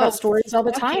you hear about stories all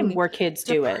the time where kids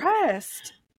do it.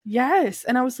 Yes.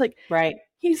 And I was like,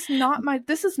 this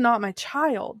is not my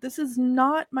child. This is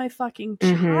not my fucking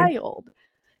child.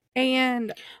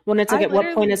 And when it's like, at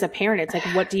what point as a parent, it's like,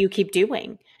 what do you keep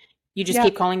doing? You just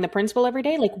keep calling the principal every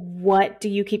day? Like, what do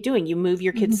you keep doing? You move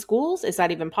your kids' schools? Is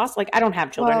that even possible? Like, I don't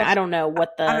have children. I don't know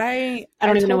what I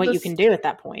don't even know what you can do at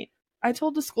that point. I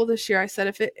told the school this year, I said,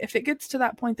 if it gets to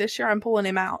that point this year, I'm pulling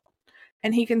him out.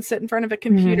 And he can sit in front of a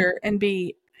computer and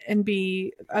be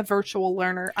a virtual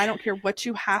learner. I don't care what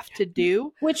you have to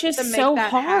do. Which is so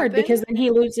hard because then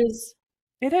he loses.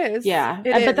 It is. Yeah.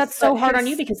 But that's so hard on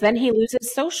you because then he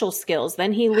loses social skills.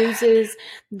 Then he loses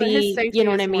you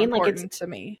know what I mean? Like, it's to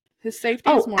me. His safety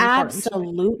is Oh, more important to me.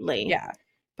 absolutely. Yeah.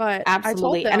 But I told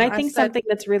Absolutely. them, And I I think said, something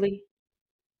that's really,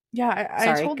 yeah, I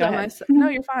sorry, told go them, I ahead. said, no,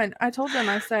 you're fine. I told them,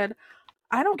 I said,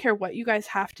 I don't care what you guys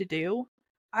have to do.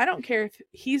 I don't care if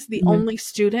he's the Mhm. only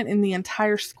student in the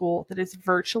entire school that is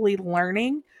virtually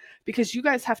learning, because you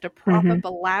guys have to prop Mhm. up a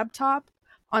laptop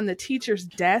on the teacher's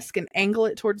desk and angle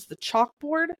it towards the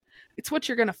chalkboard. It's what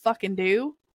you're going to fucking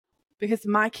do, because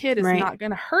my kid is Right. not going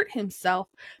to hurt himself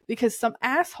because some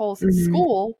assholes at Mhm.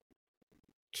 school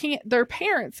their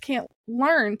parents can't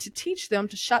learn to teach them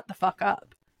to shut the fuck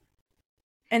up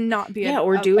and not be Yeah,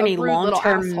 or do a any rude little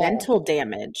long-term asshole. mental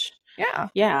damage. Yeah.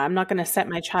 Yeah, I'm not going to set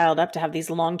my child up to have these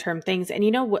long-term things. And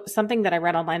you know what, something that I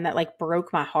read online that like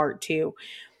broke my heart too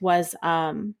was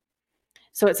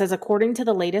so it says according to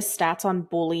the latest stats on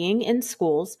bullying in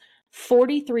schools,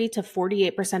 43 to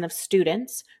 48% of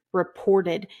students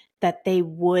reported that they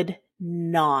would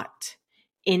not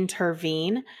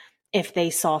intervene if they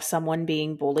saw someone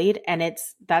being bullied. And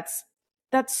that's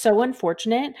so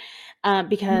unfortunate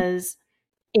because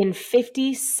in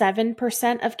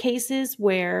 57% of cases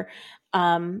where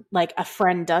like a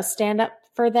friend does stand up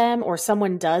for them or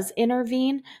someone does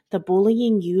intervene, the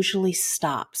bullying usually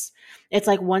stops. It's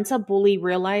like once a bully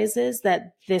realizes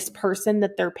that this person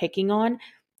that they're picking on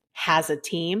has a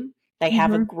team, they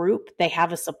have a Mm-hmm. group, they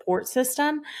have a support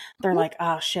system, they're like,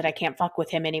 oh shit, I can't fuck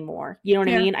with him anymore. You know what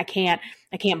I Yeah. mean? I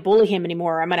can't bully him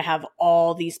anymore. I'm going to have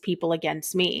all these people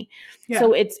against me. Yeah.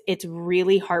 So it's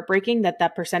really heartbreaking that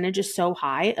that percentage is so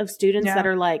high of students that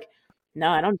Yeah. are like, no,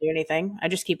 I don't do anything. I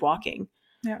just keep walking,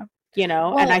 Yeah. you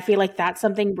know? And I Well, feel like that's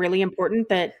something really important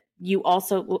that you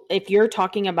also, if you're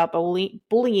talking about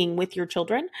bullying with your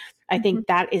children, I mhm, think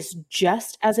that is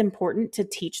just as important to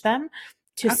teach them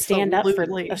to stand up for a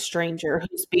absolutely. stranger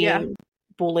who's Yeah. being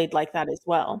bullied like that as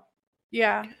well.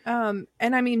 Yeah. And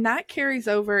I mean, that carries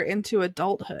over into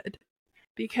adulthood,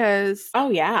 because Oh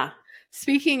yeah.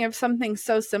 speaking of something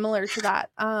so similar to that,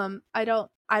 I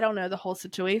don't know the whole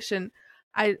situation.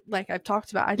 Like I've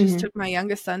talked about, I just Hmm. took my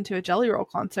youngest son to a Jelly Roll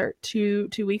concert two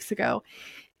weeks ago.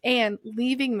 And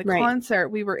leaving the Right. concert,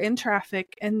 we were in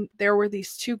traffic and there were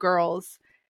these two girls,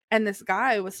 and this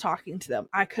guy was talking to them.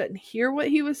 I couldn't hear what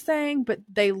he was saying, but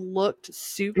they looked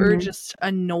super Hmm. just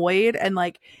annoyed, and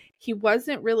like he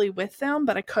wasn't really with them,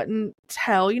 but I couldn't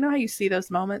tell. You know how you see those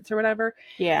moments or whatever?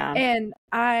 Yeah. And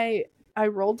I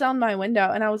rolled down my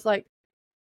window and I was like,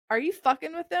 "Are you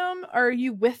fucking with them or are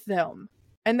you with them?"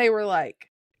 And they were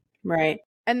like, Right.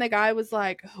 and the guy was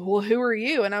like, "Well, who are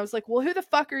you?" And I was like, "Well, who the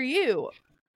fuck are you?"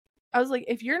 I was like,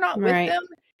 if you're not with Right. them,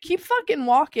 keep fucking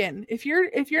walking. If you're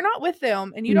not with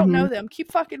them and you don't Hmm. know them,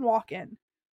 keep fucking walking.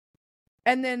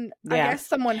 And then I Yeah. guess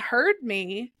someone heard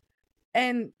me,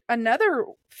 and another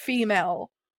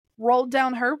female rolled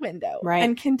down her window Right.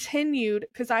 and continued,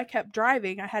 because I kept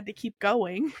driving. I had to keep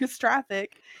going because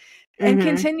traffic, and Hmm.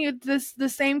 continued the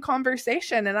same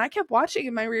conversation. And I kept watching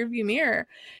in my rearview mirror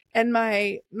and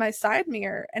my side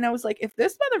mirror, and I was like, if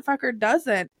this motherfucker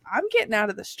doesn't, I'm getting out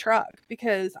of this truck,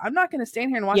 because I'm not going to stand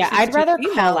here and watch Yeah. these I'd two rather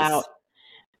call out. females.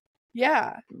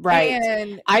 Yeah. Right.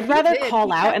 And I'd he rather did. call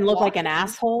He out kept and look like an walking.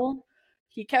 asshole.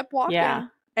 He kept Yeah. walking,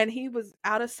 and he was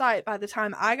out of sight. By the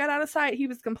time I got out of sight, he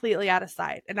was completely out of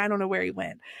sight, and I don't know where he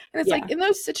went. And it's like Yeah. in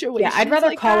those Yeah, I'd situations rather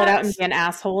like call it out that. and be an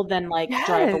asshole than like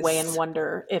drive away and Yes.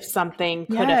 wonder if something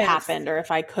could have Yes. happened or if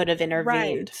I could have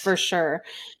intervened Right. for sure.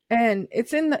 And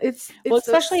it's in the Well, it's those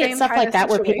especially at same stuff kind like of that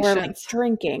where people are like situations.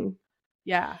 drinking.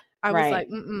 Yeah. I was Right. like,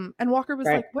 mm-mm. And Walker was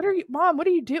Right. like, what are you, Mom, what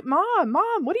are you doing? Mom,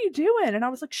 what are you doing? And I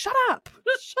was like, shut up.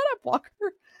 Shut up,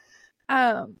 Walker.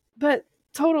 But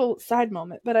total side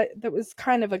moment, but that was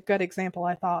kind of a good example,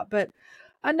 I thought. But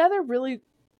another really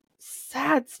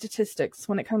sad statistics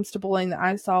when it comes to bullying that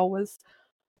I saw was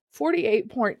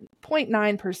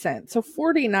 48.9%. So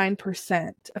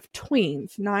 49% of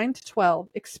tweens 9 to 12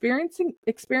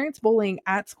 experience bullying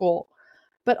at school,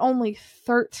 but only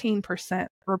 13%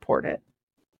 report it.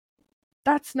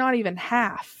 That's not even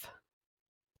half.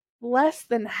 Less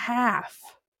than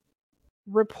half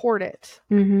report it.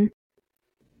 Mm-hmm.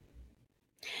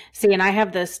 See, and I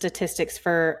have the statistics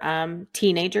for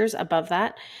teenagers above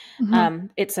that. Mm-hmm.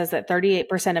 It says that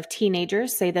 38% of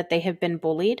teenagers say that they have been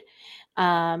bullied,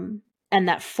 and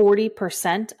that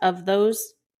 40% of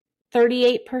those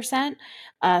 38%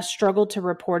 struggled to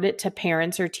report it to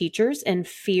parents or teachers in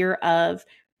fear of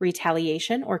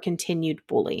retaliation or continued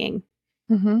bullying.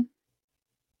 Mm-hmm.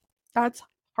 That's So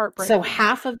heartbreaking.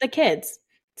 half of the kids,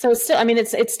 so still, I mean,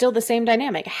 it's still the same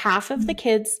dynamic. Half of the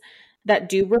kids that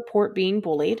do report being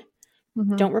bullied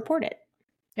Mm-hmm. don't report it.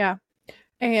 Yeah.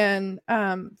 And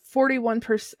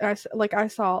 41%, like I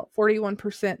saw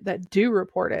 41% that do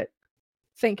report it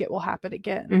think it will happen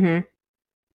again. Mm-hmm.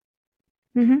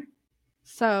 Mm-hmm.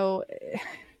 So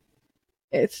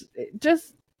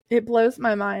it blows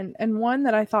my mind. And one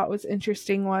that I thought was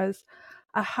interesting was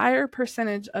a higher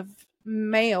percentage of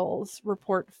males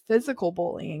report physical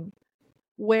bullying,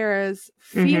 whereas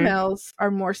females are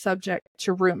more subject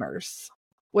to rumors,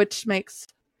 which makes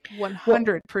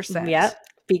 100%. Yep.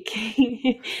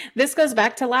 This goes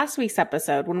back to last week's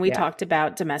episode when we talked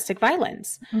about domestic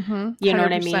violence. Mm-hmm. You know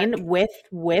what I mean?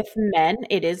 With men,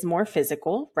 it is more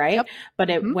physical, right? Yep. But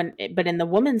in the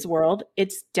woman's world,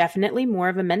 it's definitely more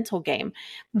of a mental game.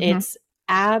 It's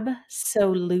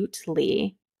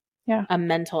absolutely a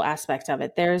mental aspect of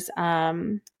it. There's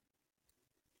it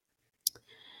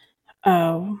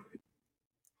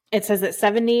says that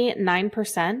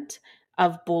 79%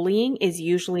 of bullying is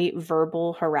usually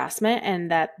verbal harassment,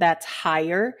 and that's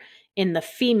higher in the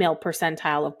female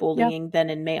percentile of bullying than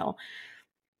in male.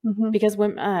 Because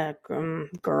women,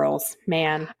 girls,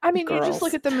 man. I mean, you just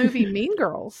look at the movie Mean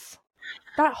Girls.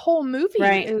 That whole movie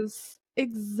is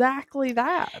exactly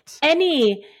that.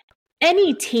 Any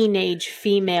teenage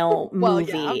female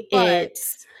movie,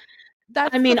 it's.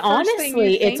 That's I mean,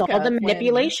 honestly, it's all the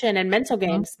manipulation and mental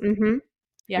games.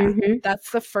 Yeah, that's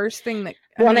the first thing that.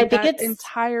 I think that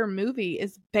entire movie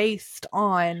is based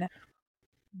on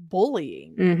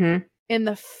bullying in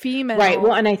the female, right?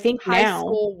 Well, and I think high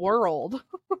school world.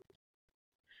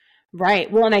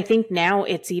 Right. Well, and I think now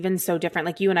it's even so different.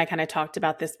 Like you and I kind of talked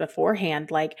about this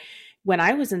beforehand. Like when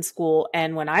I was in school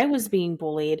and when I was being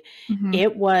bullied,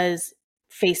 it was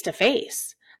face to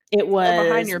face. It was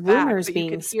behind your rumors back,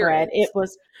 being spread. It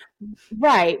was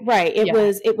right.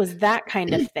 It was that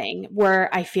kind of thing where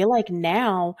I feel like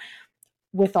now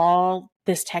with all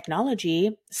this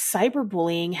technology,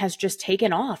 cyberbullying has just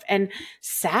taken off. And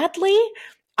sadly,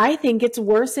 I think it's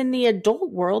worse in the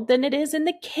adult world than it is in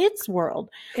the kids' world.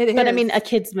 But I mean, a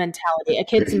kid's mentality, a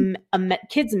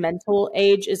kid's mental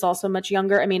age is also much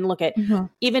younger. I mean, look at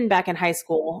even back in high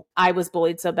school, I was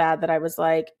bullied so bad that I was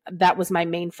like, that was my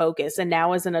main focus. And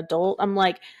now as an adult, I'm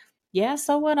like, yeah,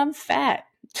 so what? I'm fat.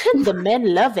 The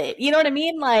men love it. You know what I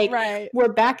mean? Like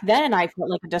where back then I felt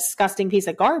like a disgusting piece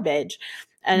of garbage.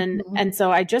 And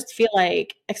so I just feel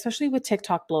like, especially with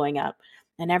TikTok blowing up,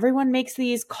 and everyone makes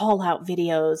these call out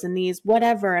videos and these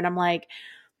whatever. And I'm like,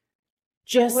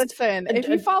 just listen, if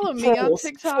you follow me on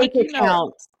TikTok, you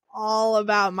know all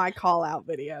about my call out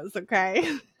videos.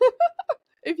 Okay.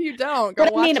 If you don't, go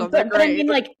watch them. They're great. But I mean,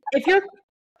 like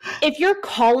if you're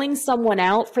calling someone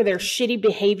out for their shitty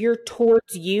behavior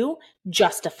towards you,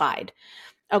 justified.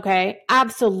 Okay.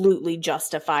 Absolutely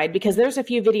justified, because there's a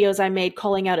few videos I made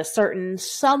calling out a certain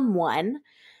someone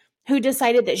who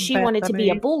decided that she wanted to be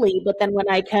a bully. But then when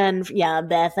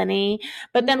Bethany.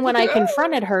 But then when I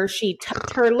confronted her, she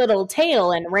tucked her little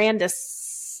tail and ran to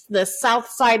the south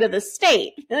side of the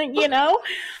state, you know?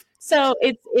 So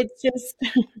it's just,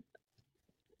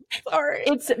 sorry.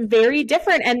 It's very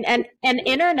different. And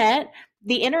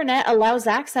the internet allows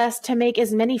access to make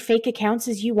as many fake accounts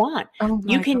as you want.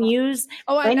 You can use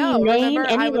any name,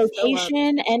 any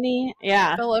location,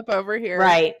 Philip over here.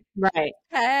 Right.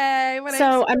 Hey, my name's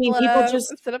so I mean, people just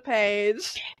instead of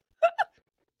Paige.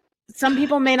 Some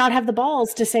people may not have the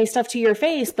balls to say stuff to your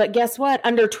face, but guess what?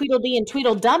 Under Tweedledee and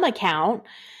Tweedledum account,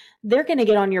 they're going to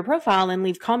get on your profile and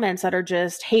leave comments that are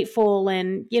just hateful,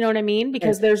 and you know what I mean?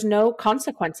 Because there's no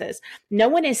consequences. No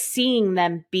one is seeing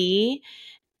them be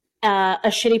a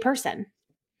shitty person.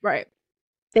 Right.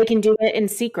 They can do it in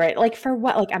secret. Like for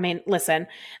what? Like, I mean, listen,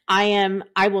 I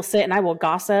will sit and I will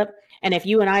gossip. And if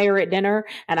you and I are at dinner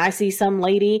and I see some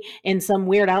lady in some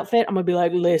weird outfit, I'm going to be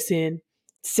like, listen,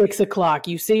 6:00,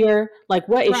 you see her? Like,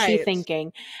 what is she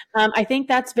thinking? I think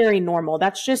that's very normal.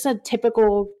 That's just a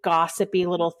typical gossipy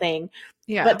little thing.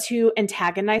 Yeah. But to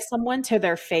antagonize someone to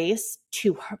their face,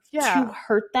 to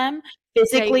hurt them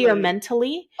physically or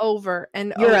mentally, over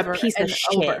and you're over, a piece of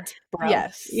shit, bro.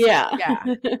 Yes.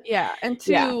 Yeah. And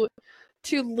to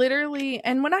literally,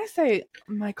 and when I say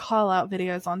my call out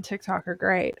videos on TikTok are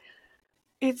great,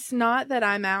 it's not that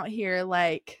I'm out here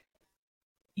like,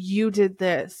 you did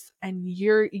this and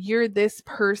you're this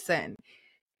person.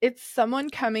 It's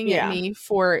someone coming at me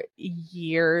for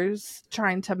years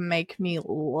trying to make me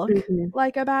look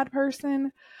like a bad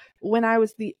person when I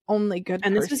was the only good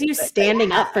person. And this was you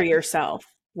standing up for yourself.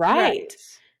 Right.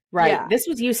 Yeah. This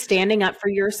was you standing up for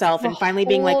yourself and finally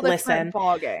being like, listen,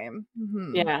 ball game.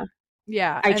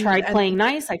 Yeah. I tried playing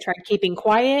nice. I tried keeping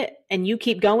quiet, and you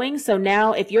keep going. So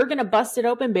now if you're going to bust it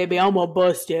open, baby, I'm going to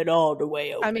bust it all the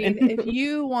way open. I mean, if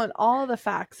you want all the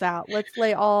facts out, let's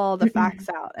lay all the facts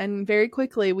out. And very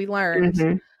quickly we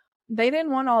learned they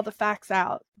didn't want all the facts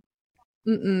out.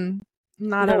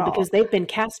 Not at all. Because they've been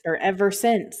Casper ever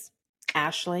since,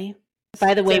 Ashley.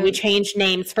 By the way, we changed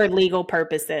names for legal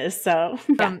purposes. So,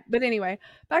 but anyway,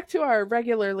 back to our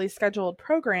regularly scheduled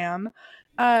program.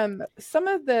 Some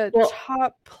of the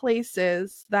top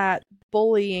places that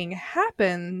bullying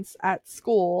happens at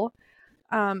school.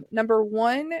 Number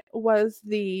 1 was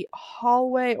the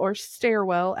hallway or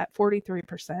stairwell at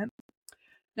 43%.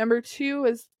 Number 2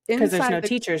 is because there's no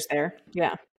teachers there.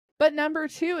 Yeah. But number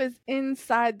 2 is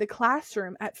inside the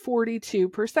classroom at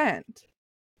 42%.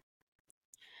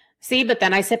 See, but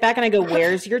then I sit back and I go,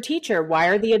 where's your teacher? Why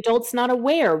are the adults not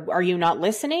aware? Are you not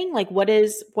listening? Like, what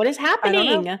is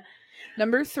happening?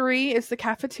 Number 3 is the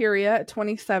cafeteria at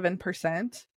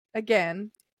 27%.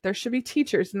 Again, there should be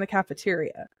teachers in the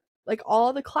cafeteria. Like,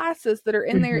 all the classes that are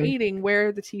in there eating, where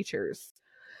are the teachers?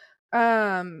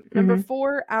 Number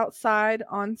 4, outside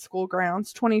on school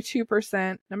grounds,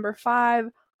 22%. Number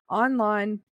 5,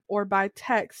 online or by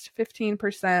text,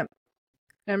 15%.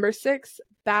 Number 6,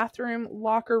 bathroom,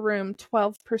 locker room,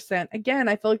 12%. Again,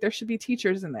 I feel like there should be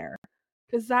teachers in there,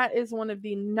 because that is one of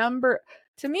the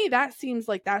to me, that seems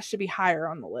like that should be higher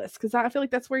on the list, because I feel like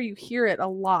that's where you hear it a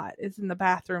lot, is in the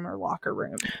bathroom or locker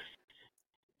room.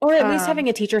 Or at least having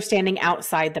a teacher standing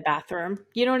outside the bathroom.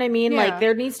 You know what I mean? Yeah. Like,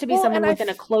 there needs to be someone within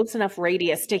a close enough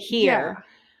radius to hear.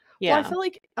 Yeah. Well, I feel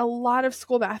like a lot of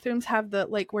school bathrooms have the,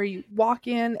 like, where you walk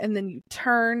in and then you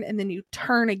turn and then you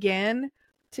turn again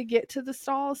to get to the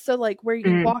stalls. So, like, where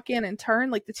you walk in and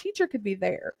turn, like, the teacher could be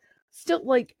there. Still,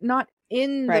 like, not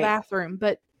in the bathroom,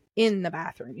 but in the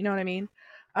bathroom. You know what I mean?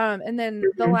 And then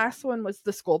the last one was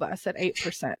the school bus at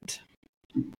 8%.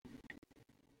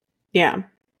 Yeah.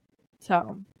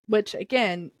 So, which,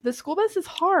 again, the school bus is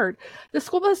hard. The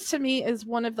school bus, to me, is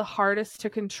one of the hardest to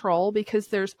control, because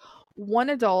there's 1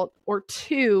 adult or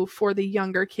 2 for the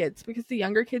younger kids, because the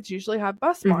younger kids usually have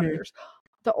bus monitors.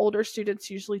 The older students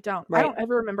usually don't. Right. I don't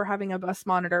ever remember having a bus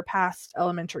monitor past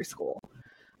elementary school.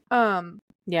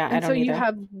 Yeah, I don't so either. You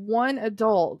have 1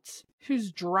 adult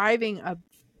who's driving a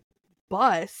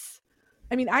bus.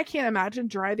 I mean, I can't imagine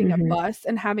driving a bus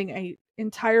and having an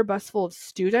entire bus full of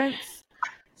students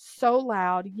so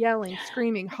loud, yelling,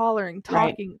 screaming, hollering,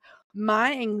 talking.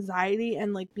 My anxiety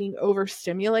and, like, being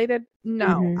overstimulated,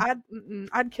 no,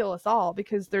 I'd kill us all,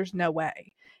 because there's no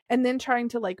way. And then trying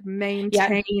to, like,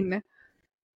 maintain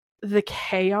the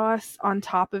chaos on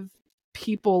top of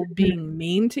people being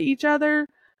mean to each other.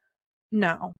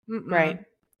 No. Right.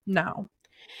 No.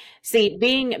 See,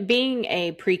 being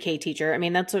a pre-K teacher, I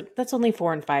mean, that's only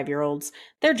 4 and 5-year-olds.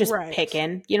 They're just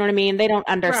picking, you know what I mean? They don't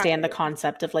understand the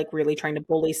concept of, like, really trying to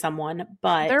bully someone,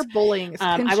 but they're bullying.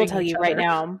 I will tell you right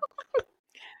now,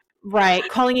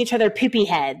 calling each other poopy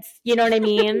heads, you know what I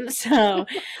mean? So,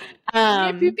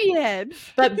 poopy head.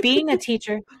 But being a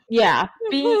teacher, you're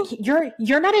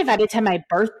not invited to my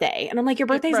birthday, and I'm like, your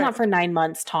birthday's not for 9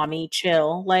 months, Tommy.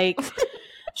 Chill, like.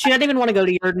 She doesn't even want to go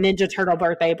to your Ninja Turtle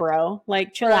birthday, bro.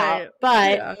 Like, chill out.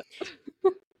 But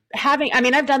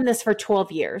I've done this for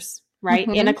 12 years, right?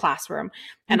 In a classroom.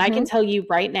 And I can tell you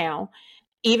right now,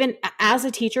 even as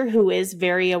a teacher who is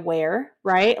very aware,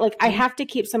 right? Like, I have to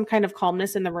keep some kind of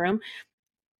calmness in the room.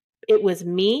 It was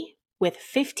me with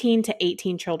 15 to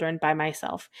 18 children by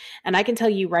myself. And I can tell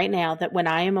you right now that when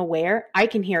I am aware, I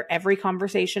can hear every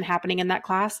conversation happening in that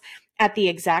class at the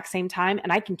exact same time,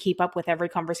 and I can keep up with every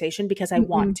conversation because I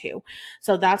want to.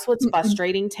 So that's what's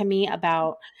frustrating to me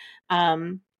about,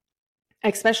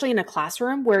 especially in a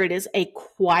classroom where it is a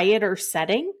quieter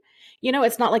setting. You know,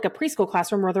 it's not like a preschool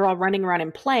classroom where they're all running around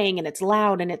and playing and it's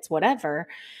loud and it's whatever.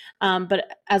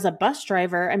 But as a bus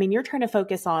driver, I mean, you're trying to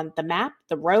focus on the map,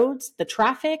 the roads, the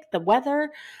traffic, the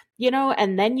weather, you know,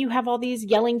 and then you have all these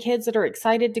yelling kids that are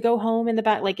excited to go home in the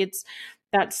back. Like,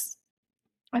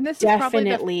 and this definitely, is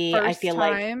probably the first I feel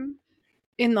time like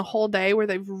in the whole day where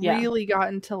they've really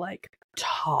gotten to, like,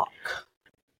 talk.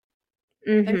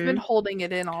 They've been holding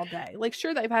it in all day. Like,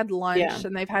 sure, they've had lunch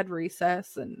and they've had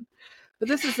recess, but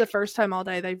this is the first time all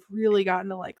day they've really gotten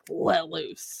to, like, let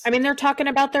loose. I mean, they're talking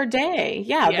about their day.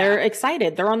 Yeah. They're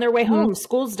excited. They're on their way home.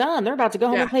 School's done. They're about to go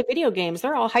home and play video games.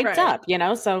 They're all hyped up, you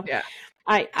know? So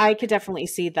I could definitely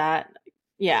see that.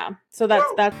 Yeah. So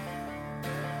that's.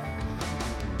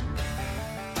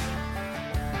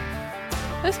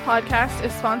 This podcast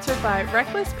is sponsored by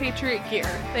Reckless Patriot Gear.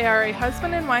 They are a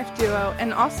husband and wife duo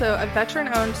and also a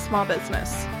veteran-owned small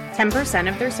business. 10%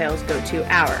 of their sales go to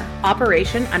our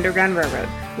Operation Underground Railroad,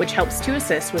 which helps to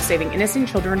assist with saving innocent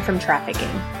children from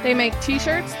trafficking. They make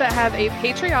t-shirts that have a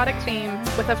patriotic theme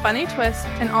with a funny twist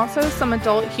and also some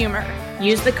adult humor.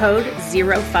 Use the code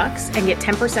ZeroFucks and get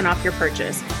 10% off your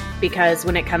purchase. Because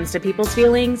when it comes to people's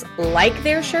feelings, like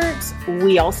their shirts,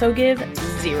 we also give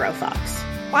 0 fucks.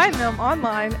 Find them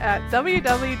online at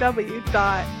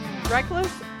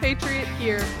www.reckless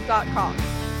patriothere.com.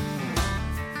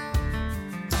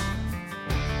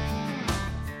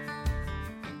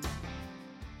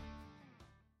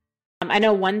 I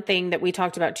know one thing that we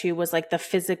talked about too was like the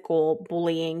physical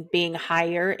bullying being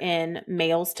higher in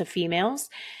males to females.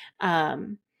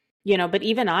 But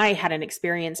even I had an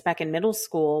experience back in middle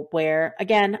school where,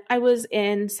 again, I was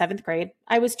in 7th grade.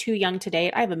 I was too young to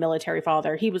date. I have a military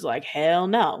father. He was like, hell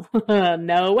no,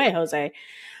 no way, Jose.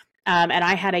 And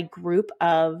I had a group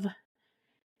of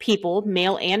people,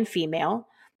 male and female.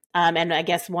 And I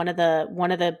guess one of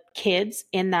the kids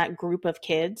in that group of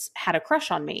kids had a crush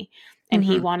on me. And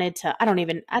he wanted to,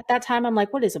 at that time, I'm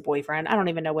like, what is a boyfriend? I don't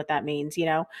even know what that means,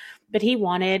 but he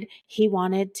wanted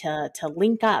to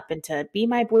link up and to be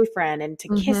my boyfriend and to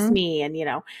kiss me. And,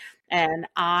 and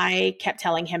I kept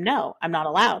telling him, no, I'm not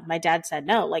allowed. My dad said,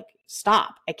 no, like,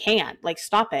 stop. I can't, like,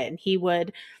 stop it. And he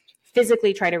would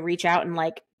physically try to reach out and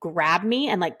like grab me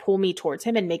and like pull me towards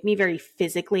him and make me very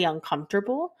physically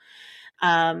uncomfortable.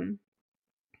 And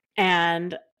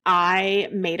I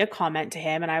made a comment to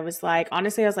him and I was like,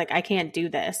 honestly, I was like, I can't do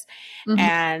this.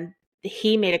 And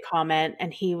he made a comment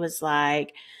and he was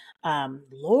like,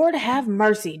 Lord have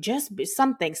mercy, just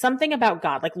something about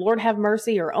God, like Lord have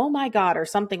mercy or oh my God or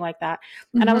something like that.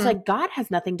 And I was like, God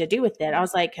has nothing to do with it. I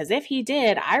was like, because if he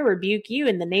did, I rebuke you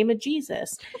in the name of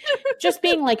Jesus. Just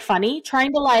being like funny,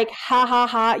 trying to like ha ha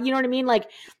ha, you know what I mean?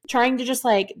 Like trying to just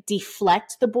like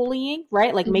deflect the bullying,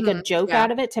 right? Like make a joke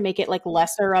out of it to make it like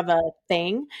lesser of a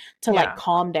thing to like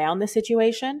calm down the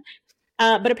situation.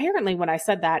 But apparently when I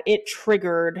said that, it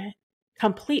triggered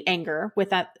complete anger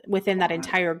within that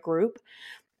entire group.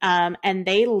 And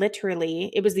they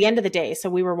literally, it was the end of the day. So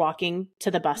we were walking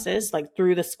to the buses, like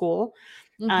through the school.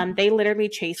 They literally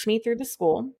chased me through the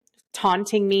school,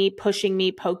 taunting me, pushing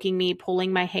me, poking me,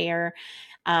 pulling my hair.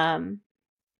 And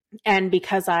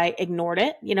because I ignored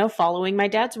it, following my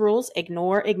dad's rules,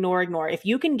 ignore. If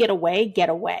you can get away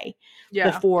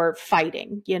before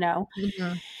fighting,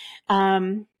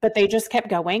 But they just kept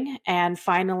going. And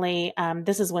finally,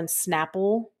 this is when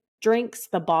Snapple drinks,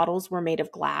 the bottles were made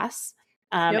of glass.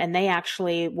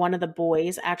 And one of the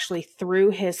boys actually threw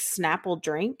his Snapple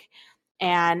drink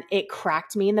and it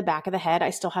cracked me in the back of the head. I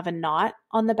still have a knot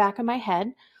on the back of my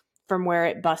head from where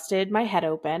it busted my head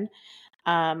open.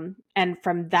 And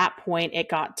from that point, it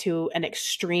got to an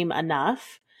extreme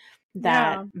enough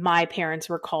that my parents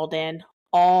were called in.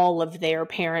 All of their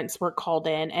parents were called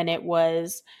in, and it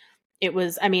was,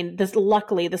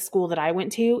 luckily the school that I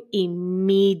went to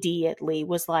immediately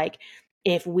was like,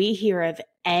 if we hear of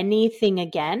anything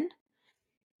again,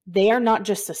 they are not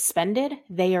just suspended,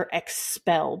 they are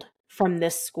expelled from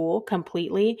this school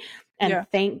completely. And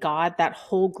thank God that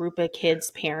whole group of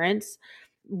kids' parents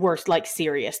were like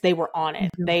serious. They were on it.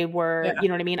 They were, you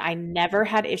know what I mean? I never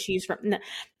had issues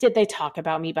did they talk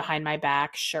about me behind my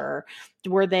back? Sure.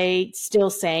 Were they still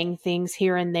saying things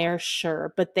here and there?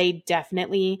 Sure. But they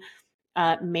definitely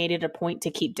made it a point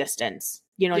to keep distance.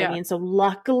 You know what I mean? So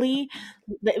luckily,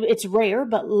 it's rare,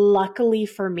 but luckily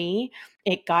for me,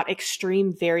 it got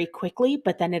extreme very quickly,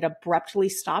 but then it abruptly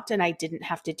stopped and I didn't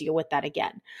have to deal with that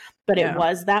again. But it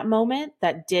was that moment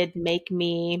that did make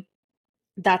me,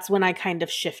 that's when I kind of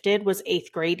shifted, was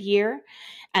 8th grade year.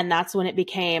 And that's when it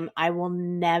became, I will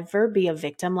never be a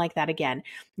victim like that again.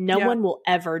 No one will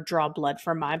ever draw blood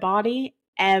from my body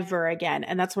ever again.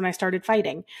 And that's when I started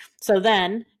fighting. So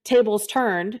then tables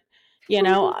turned,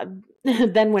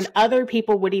 then when other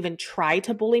people would even try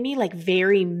to bully me, like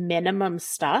very minimum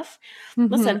stuff.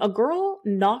 Listen, a girl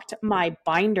knocked my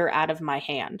binder out of my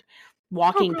hand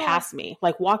walking past me,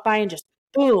 like walk by and just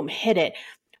boom, hit it.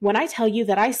 When I tell you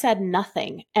that I said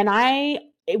nothing and I,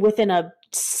 within a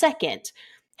second,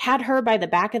 had her by the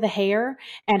back of the hair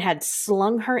and had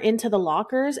slung her into the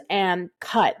lockers and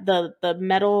cut the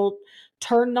metal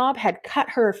turn knob, had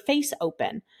cut her face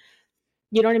open.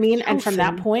 You know what I mean? And from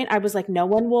that point, I was like, no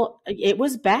one will, it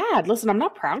was bad. Listen, I'm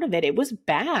not proud of it. It was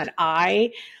bad.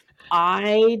 I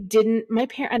didn't, my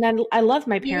parents, and I love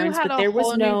my parents, but there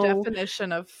was no new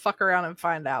definition of fuck around and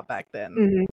find out back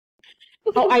then.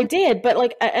 Oh, I did. But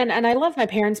like, and I love my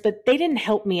parents, but they didn't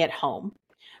help me at home,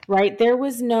 right? There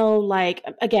was no, like,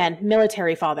 again,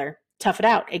 military father, tough it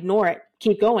out, ignore it,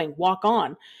 keep going, walk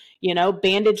on,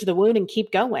 bandage the wound and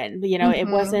keep going. It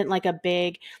wasn't like a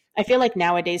big, I feel like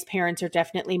nowadays parents are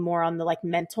definitely more on the like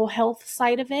mental health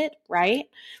side of it, right?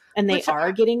 And they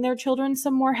are getting their children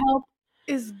some more help.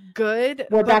 Is good.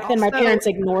 Where back then my parents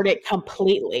ignored it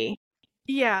completely.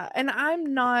 Yeah. And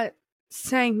I'm not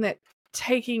saying that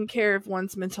taking care of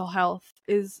one's mental health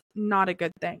is not a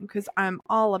good thing, because I'm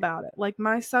all about it. Like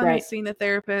my son has seen a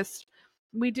therapist.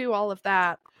 We do all of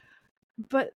that.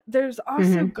 But there's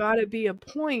also got to be a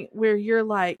point where you're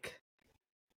like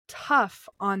tough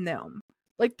on them.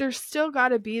 Like there's still got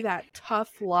to be that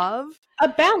tough love. A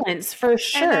balance for And I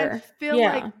sure. feel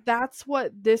like that's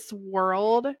what this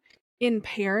world in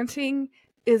parenting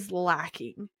is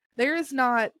lacking. There is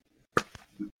not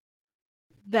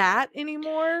that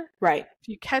anymore. Right. If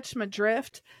you catch my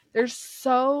drift, there's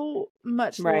so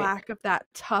much lack of that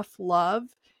tough love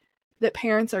that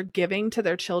parents are giving to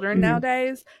their children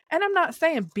nowadays. And I'm not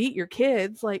saying beat your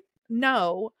kids, like,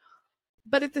 no.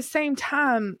 But at the same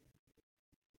time,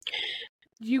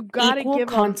 you gotta equal give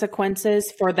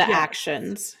consequences for the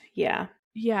actions. Yeah.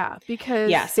 Yeah,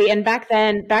 because see, and back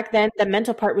then the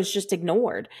mental part was just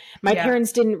ignored. My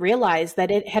parents didn't realize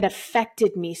that it had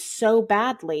affected me so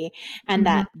badly, and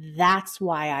that's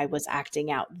why I was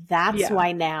acting out. That's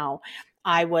why now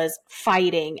I was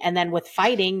fighting, and then with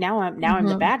fighting, now I'm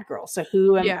the bad girl. So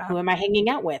who am I hanging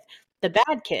out with? The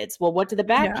bad kids. Well, what do the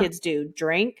bad kids do?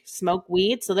 Drink, smoke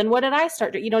weed. So then what did I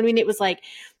start to, you know what I mean? It was like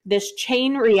this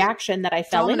chain reaction that I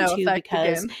fell into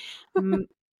because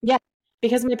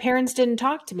because my parents didn't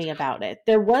talk to me about it.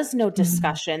 There was no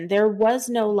discussion. There was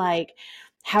no like,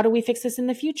 how do we fix this in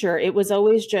the future? It was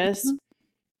always just,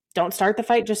 don't start the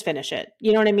fight, just finish it.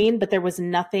 You know what I mean? But there was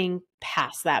nothing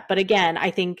past that. But again,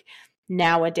 I think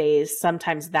nowadays,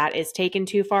 sometimes that is taken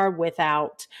too far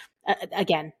without,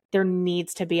 again, there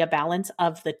needs to be a balance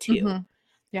of the two.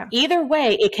 Yeah. Either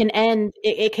way, it can end,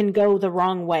 it can go the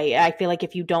wrong way. I feel like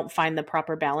if you don't find the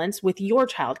proper balance with your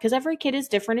child, because every kid is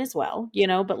different as well, you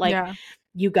know, but like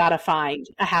you got to find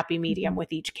a happy medium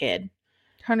with each kid.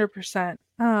 100%.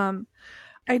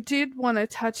 I did want to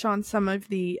touch on some of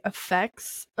the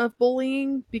effects of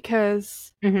bullying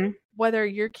because whether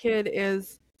your kid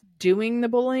is doing the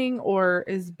bullying or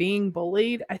is being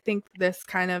bullied, I think this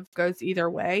kind of goes either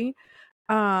way.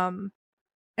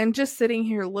 And just sitting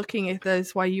here looking at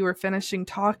this while you were finishing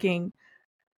talking,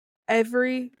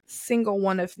 every single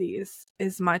one of these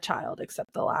is my child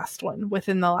except the last one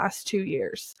within the last 2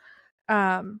 years.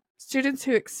 Students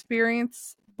who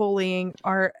experience bullying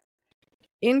are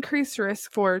increased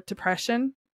risk for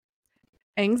depression,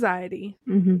 anxiety,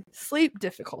 sleep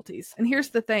difficulties. And here's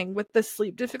the thing with the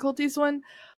sleep difficulties one,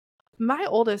 my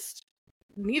oldest,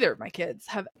 neither of my kids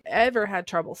have ever had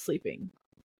trouble sleeping.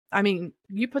 I mean,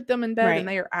 you put them in bed and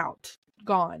they are out,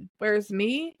 gone. Whereas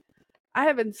me, I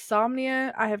have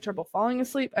insomnia. I have trouble falling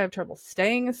asleep. I have trouble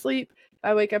staying asleep. If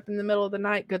I wake up in the middle of the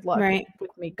night, good luck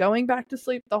with me going back to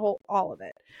sleep, all of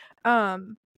it.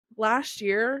 Last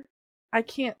year, I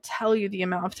can't tell you the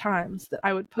amount of times that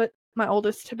I would put my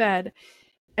oldest to bed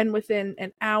and within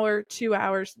an hour, 2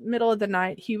 hours, middle of the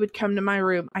night, he would come to my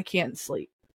room. I can't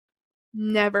sleep.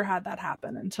 Never had that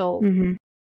happen until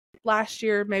last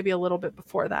year, maybe a little bit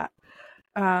before that.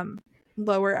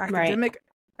 Lower academic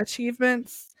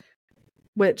achievements,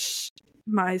 which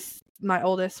my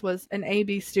oldest was an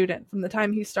AB student from the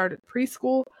time he started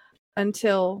preschool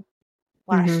until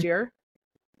last year.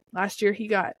 Last year he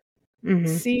got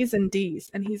C's and D's,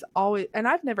 and he's always, and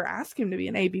I've never asked him to be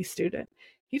an AB student.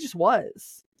 He just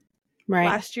was.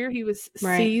 Last year he was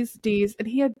C's, D's, and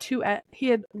he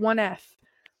had 1 F.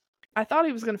 I thought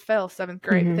he was going to fail 7th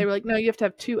grade, but they were like, no, you have to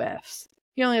have 2 Fs.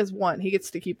 He only has 1. He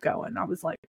gets to keep going. I was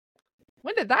like,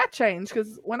 when did that change?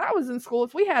 Because when I was in school,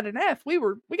 if we had an F, we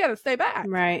got to stay back.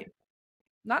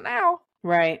 Not now.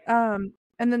 And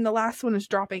then the last one is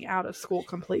dropping out of school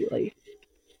completely.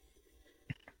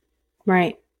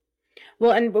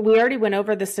 Well, and we already went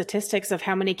over the statistics of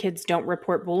how many kids don't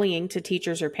report bullying to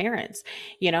teachers or parents,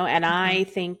 you know, and I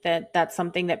think that that's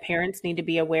something that parents need to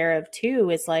be aware of too,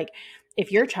 is like, if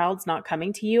your child's not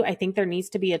coming to you, I think there needs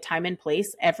to be a time and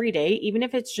place every day, even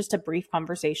if it's just a brief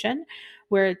conversation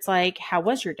where it's like, how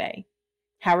was your day?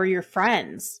 How are your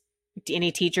friends?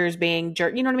 Any teachers being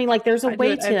jerk? You know what I mean? Like there's a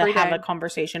way to have a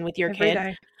conversation with your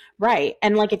kid.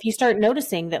 And like, if you start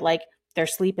noticing that like their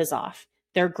sleep is off,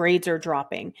 their grades are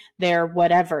dropping, their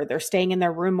whatever, they're staying in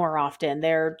their room more often,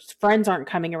 their friends aren't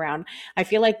coming around. I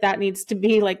feel like that needs to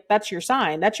be like, that's your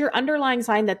sign. That's your underlying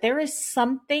sign that there is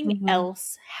something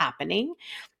else happening.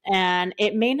 And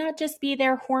it may not just be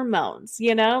their hormones,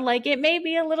 you know, like it may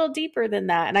be a little deeper than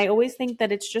that. And I always think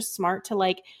that it's just smart to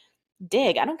like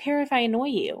dig. I don't care if I annoy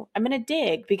you. I'm going to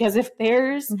dig, because if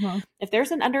there's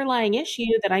an underlying issue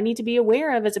that I need to be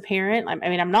aware of as a parent, I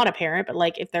mean, I'm not a parent, but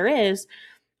like if there is,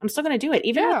 I'm still going to do it.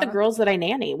 Even with the girls that I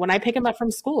nanny, when I pick them up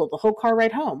from school, the whole car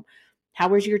ride home, how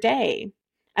was your day?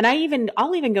 And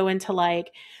I'll even go into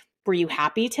like, were you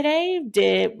happy today?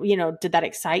 Did that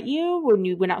excite you when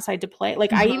you went outside to play?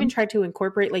 Like I even tried to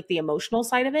incorporate like the emotional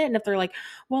side of it. And if they're like,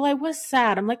 well, I was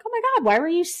sad, I'm like, oh my God, why were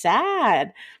you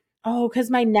sad? oh, because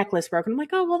my necklace broke. And I'm like,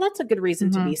 oh, well, that's a good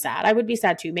reason to be sad. I would be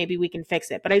sad too. Maybe we can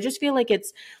fix it. But I just feel like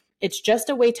it's just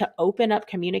a way to open up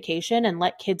communication and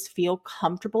let kids feel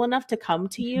comfortable enough to come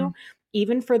to you,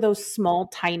 even for those small,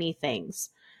 tiny things.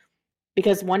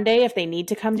 Because one day, if they need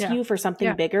to come to you for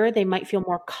something bigger, they might feel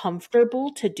more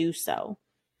comfortable to do so.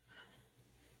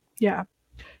 Yeah.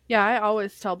 Yeah, I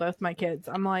always tell both my kids,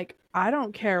 I'm like, I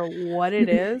don't care what it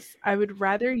is. I would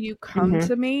rather you come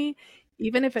to me,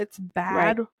 even if it's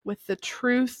bad, with the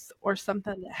truth or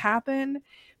something that happened.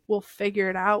 We'll figure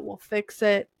it out. We'll fix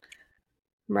it.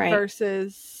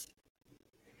 Versus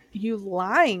you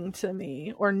lying to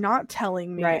me or not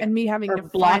telling me and me having to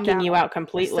blocking find you out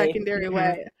completely. a secondary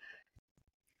way.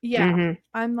 Yeah.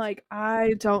 I'm like,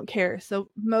 I don't care. So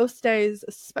most days,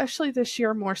 especially this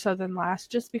year more so than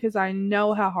last, just because I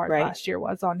know how hard last year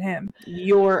was on him.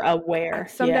 You're aware.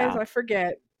 Some days I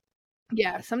forget.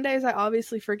 Yeah, some days I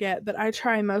obviously forget, but I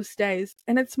try most days.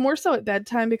 And it's more so at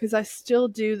bedtime because I still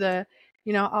do the,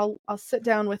 I'll sit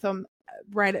down with them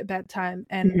right at bedtime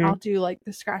and I'll do like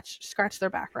the scratch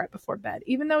their back right before bed.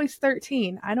 Even though he's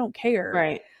 13, I don't care.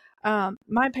 Right.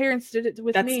 My parents did it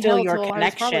with That's me still till your I was probably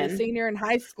a connection. senior in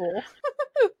high school.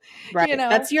 Right.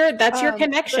 That's your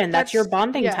connection. That's your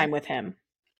bonding time with him.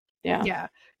 Yeah. Yeah.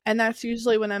 And that's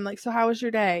usually when I'm like, so how was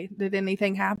your day? Did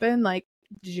anything happen? Like,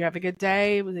 did you have a good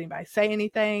day? Was anybody say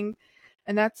anything?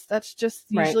 And that's just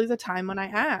usually the time when I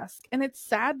ask. And it's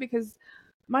sad because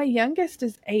my youngest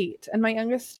is 8. And my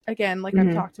youngest, again, like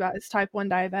I've talked about, is type 1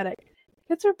 diabetic.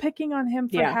 Kids are picking on him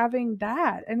for having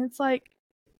that. And it's like,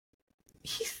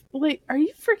 he's like, are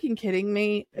you freaking kidding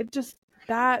me?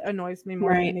 That annoys me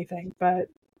more than anything. But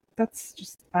that's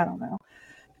just, I don't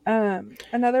know.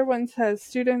 Another one says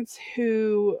students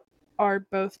who are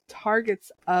both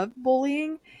targets of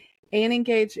bullying and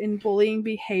engage in bullying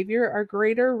behavior are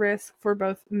greater risk for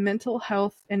both mental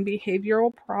health and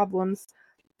behavioral problems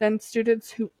than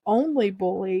students who only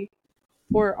bully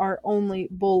or are only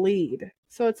bullied.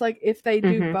 So it's like if they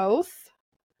do both,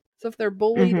 so if they're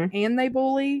bullied and they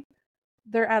bully,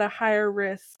 they're at a higher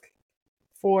risk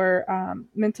for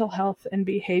mental health and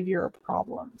behavioral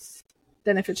problems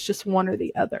than if it's just one or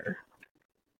the other.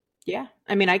 Yeah.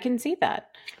 I mean, I can see that.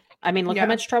 I mean, look how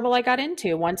much trouble I got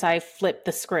into once I flipped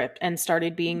the script and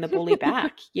started being the bully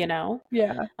back, Yeah.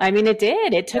 I mean, it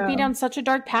did. It took me down such a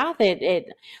dark path.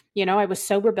 I was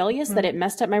so rebellious that it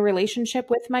messed up my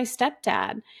relationship with my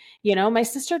stepdad. My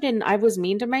sister I was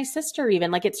mean to my sister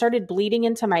even. Like, it started bleeding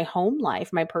into my home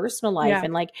life, my personal life.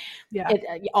 And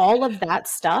all of that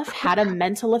stuff had a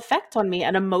mental effect on me,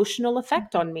 an emotional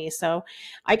effect on me. So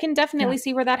I can definitely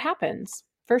see where that happens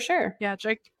for sure. Yeah.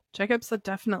 Jacob's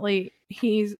definitely,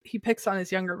 he picks on his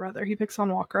younger brother. He picks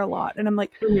on Walker a lot. And I'm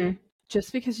like,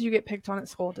 just because you get picked on at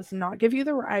school does not give you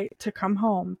the right to come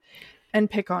home and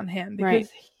pick on him, because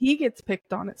he gets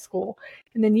picked on at school.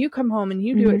 And then you come home and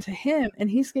you do it to him and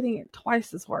he's getting it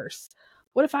twice as worse.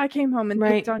 What if I came home and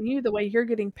picked on you the way you're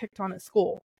getting picked on at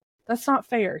school? That's not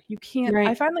fair. You can't.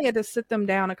 I finally had to sit them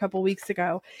down a couple weeks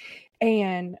ago.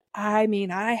 And I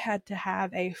mean, I had to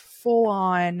have a full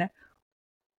on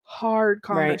hard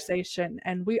conversation,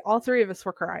 and all three of us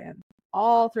were crying.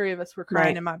 All three of us were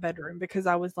crying in my bedroom because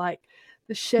I was like,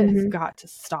 the shit has got to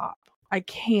stop. I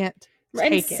can't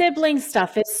take it. Sibling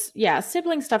stuff is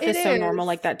so normal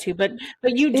like that too. But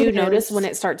you do notice when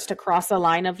it starts to cross a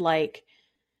line of like,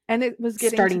 and it was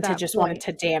getting starting to just want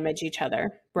to damage each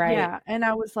other. Right. Yeah. And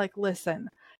I was like, listen,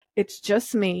 it's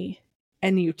just me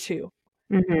and you two.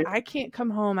 I can't come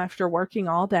home after working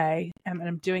all day and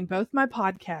I'm doing both my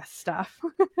podcast stuff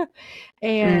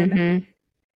and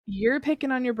you're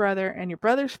picking on your brother and your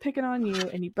brother's picking on you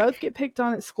and you both get picked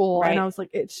on at school. And I was like,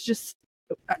 it's just,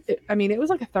 it was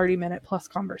like a 30-minute plus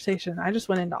conversation. I just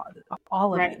went into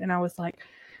all of it and I was like,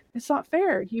 it's not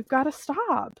fair. You've got to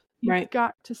stop. You've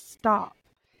got to stop.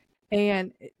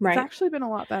 And it's actually been a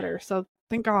lot better. So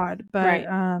thank God. But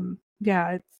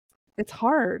it's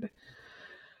hard.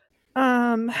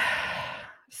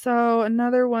 So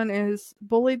another one is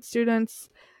bullied students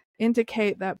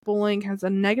indicate that bullying has a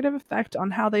negative effect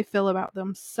on how they feel about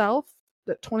themselves,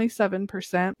 at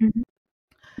 27%.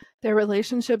 Their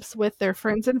relationships with their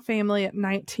friends and family at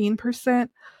 19%,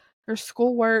 their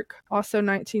schoolwork also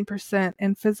 19%,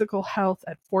 and physical health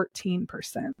at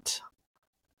 14%.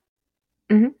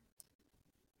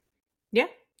 Yeah.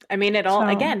 I mean, it all,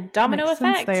 again, domino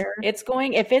effect. It's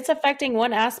going, if it's affecting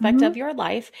one aspect of your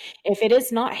life, if it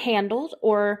is not handled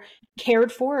or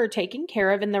cared for or taken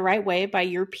care of in the right way by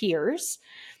your peers,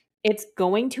 it's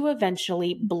going to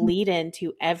eventually bleed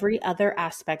into every other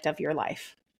aspect of your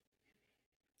life.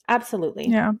 Absolutely.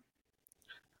 Yeah.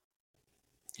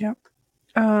 Yep.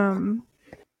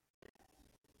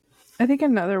 I think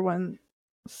another one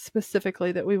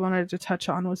specifically that we wanted to touch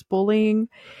on was bullying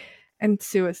and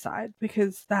suicide,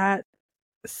 because that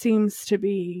seems to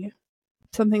be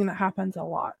something that happens a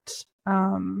lot.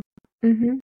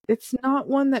 It's not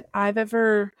one that I've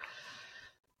ever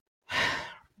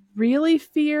really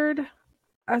feared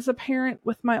as a parent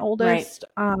with my oldest.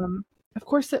 Right. Of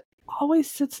course, it always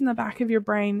sits in the back of your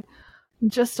brain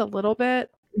just a little bit,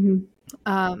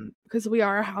 because we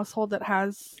are a household that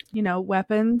has,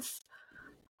 weapons,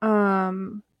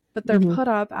 but they're put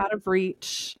up out of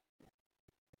reach.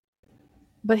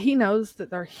 But he knows that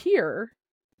they're here.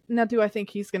 Now, do I think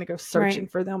he's going to go searching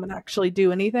for them and actually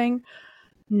do anything?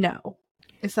 No.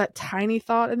 It's that tiny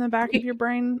thought in the back of your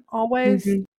brain always.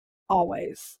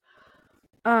 Always.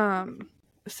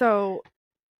 So,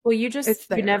 well, you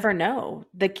never know.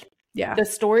 The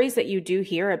stories that you do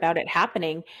hear about it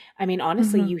happening, I mean,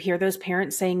 honestly, you hear those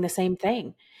parents saying the same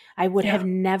thing. I would have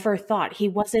never thought he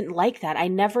wasn't like that. I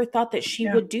never thought that she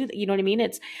would do that. You know what I mean?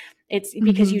 It's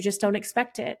because you just don't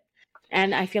expect it.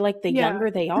 And I feel like the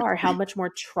younger they are, how much more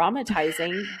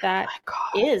traumatizing that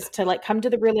is to like come to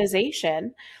the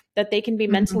realization that they can be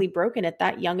mentally broken at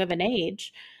that young of an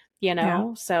age,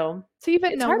 so to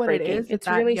even know what it is at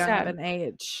that really young sad. Of an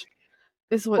age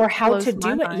is what, or how to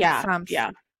do it.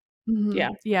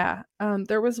 Yeah.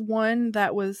 There was one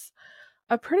that was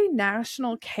a pretty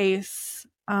national case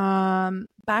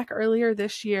back earlier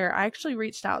this year. I actually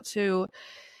reached out to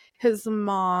his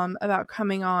mom about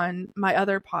coming on my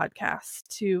other podcast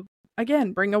to,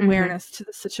 again, bring awareness to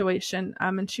the situation.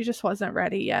 And she just wasn't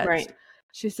ready yet. Right.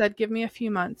 She said, give me a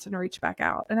few months and reach back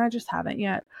out. And I just haven't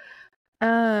yet.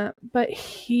 But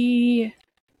she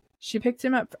picked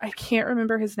him up. I can't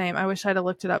remember his name. I wish I'd have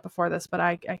looked it up before this, but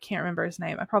I can't remember his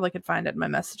name. I probably could find it in my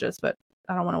messages, but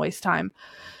I don't want to waste time.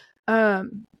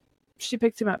 She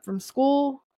picked him up from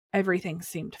school. Everything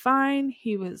seemed fine.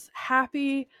 He was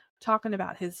happy, talking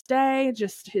about his day,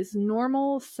 just his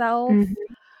normal self,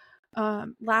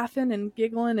 laughing and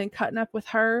giggling and cutting up with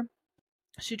her.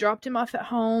 She dropped him off at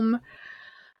home.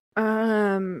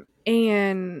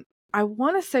 And I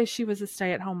want to say she was a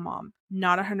stay-at-home mom.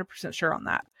 Not 100% sure on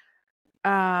that.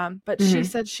 But she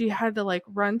said she had to like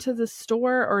run to the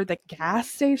store or the gas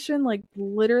station, like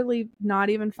literally not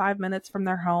even 5 minutes from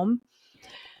their home.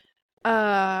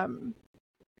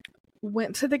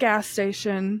 Went to the gas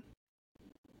station.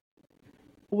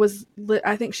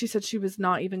 I think she said she was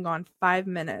not even gone 5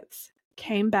 minutes.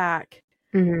 Came back,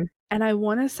 and I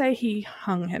want to say he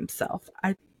hung himself.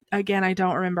 I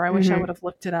don't remember. I wish I would have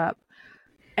looked it up.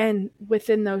 And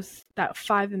within that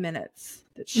 5 minutes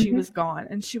that she was gone,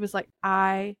 and she was like,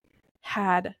 I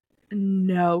had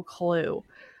no clue,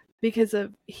 because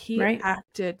he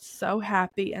acted so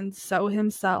happy and so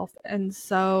himself and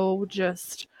so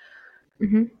just.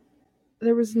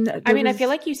 I feel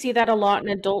like you see that a lot in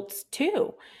adults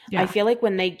too. Yeah. I feel like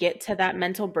when they get to that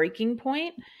mental breaking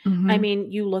point, I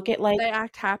mean, you look at like they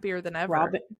act happier than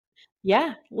ever.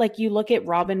 Like you look at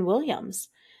Robin Williams,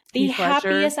 the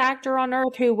happiest actor on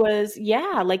earth, who was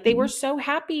like they were so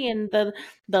happy in the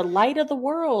light of the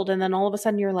world, and then all of a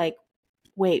sudden you're like,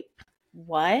 wait,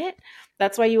 what?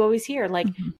 That's why you always hear like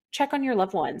check on your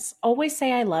loved ones, always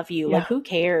say I love you. Like who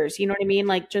cares? You know what I mean?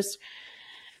 Like just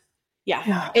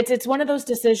it's one of those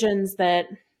decisions that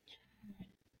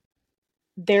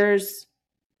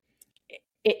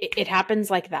it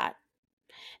happens like that.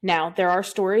 Now, there are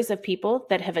stories of people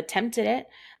that have attempted it.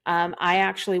 I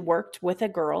actually worked with a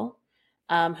girl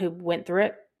who went through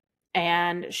it,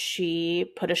 and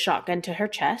she put a shotgun to her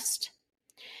chest,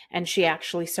 and she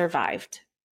actually survived.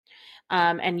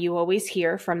 And you always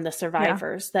hear from the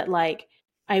survivors that like,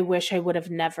 I wish I would have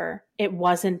never. It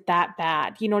wasn't that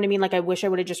bad. You know what I mean? Like, I wish I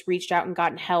would have just reached out and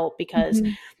gotten help, because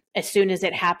as soon as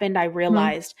it happened, I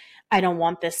realized I don't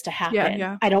want this to happen.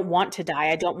 Yeah. I don't want to die.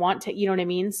 I don't want to, you know what I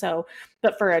mean? So,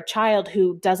 but for a child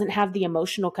who doesn't have the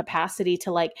emotional capacity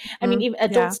to like, I mean, even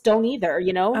adults don't either,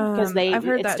 you know, because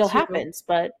it still happens,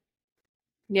 but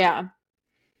yeah.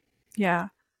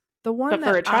 The one but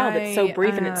for a child, it's so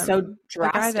brief and it's so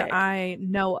drastic. The guy that I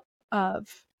know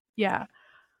of. Yeah.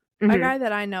 A guy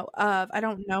that I know of, I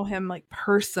don't know him like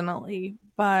personally,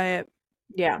 but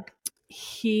I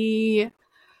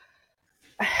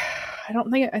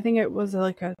think it was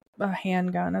like a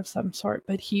handgun of some sort,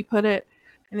 but he put it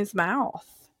in his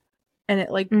mouth, and it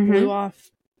like blew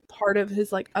off part of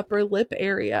his like upper lip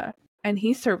area, and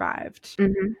he survived.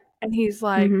 And he's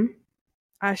like,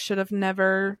 I should have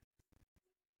never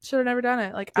done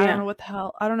it. Like, I don't know what the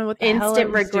hell. I don't know what the hell I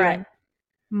was regret.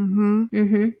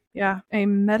 Yeah. A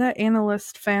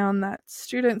meta-analyst found that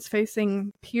students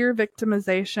facing peer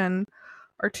victimization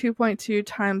are 2.2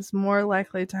 times more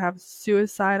likely to have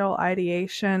suicidal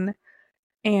ideation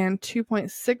and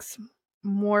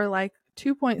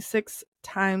 2.6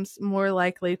 times more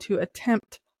likely to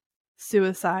attempt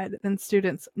suicide than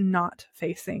students not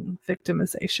facing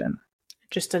victimization.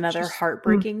 Just another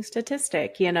heartbreaking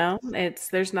statistic, you know?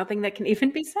 There's nothing that can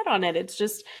even be said on it. It's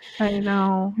just, I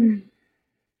know.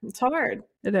 It's hard.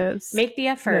 It is. Make the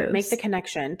effort, make the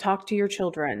connection, talk to your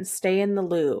children, stay in the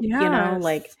loop, you know,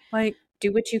 like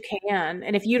do what you can.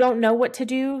 And if you don't know what to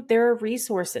do, there are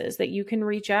resources that you can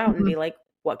reach out and be like,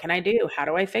 what can I do? How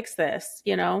do I fix this?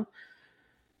 You know,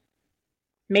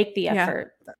 make the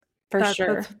effort for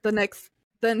sure. The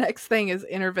next thing is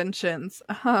interventions.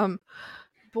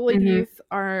 Bullied youth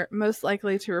are most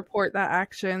likely to report that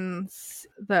actions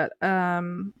that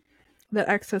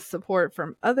access support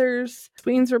from others.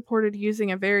 Tweens reported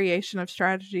using a variation of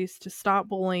strategies to stop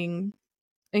bullying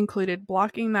included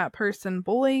blocking that person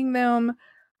bullying them,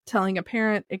 telling a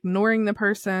parent, ignoring the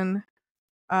person,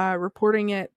 reporting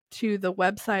it to the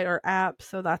website or app,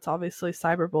 so that's obviously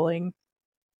cyberbullying,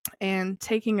 and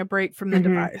taking a break from the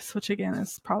device, which again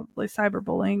is probably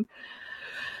cyberbullying.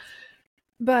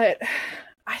 But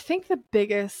I think the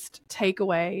biggest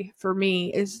takeaway for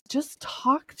me is just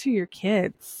talk to your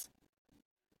kids.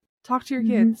 Talk to your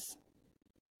kids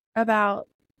about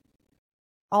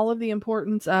all of the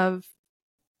importance of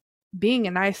being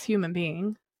a nice human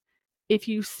being. If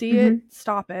you see it,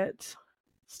 stop it.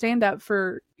 Stand up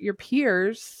for your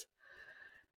peers.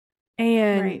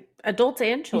 And adults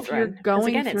and children. If you're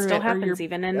going again, through it still it happens or you're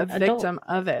even in a adult. victim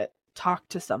of it, talk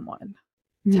to someone.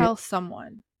 Tell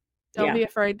someone. Don't be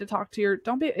afraid to talk to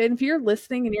and if you're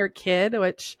listening and you're a kid,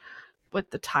 which with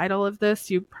the title of this,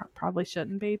 you probably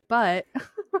shouldn't be, but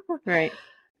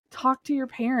talk to your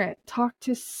parent, talk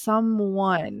to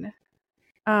someone.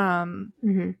 And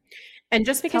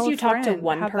just because you talk to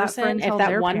one person, if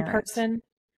that one person,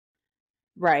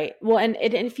 right. Well, and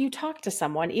if you talk to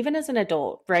someone, even as an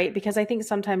adult, right? Because I think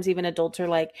sometimes even adults are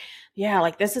like, yeah,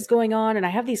 like this is going on and I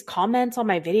have these comments on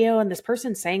my video and this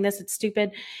person's saying this, it's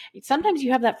stupid. Sometimes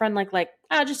you have that friend like,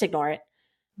 just ignore it.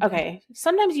 Okay.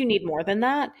 Sometimes you need more than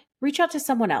that. Reach out to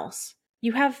someone else.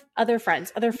 You have other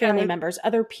friends, other family members,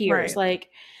 other peers. Like,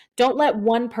 don't let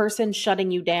one person shut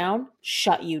you down.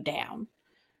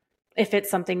 If it's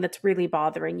something that's really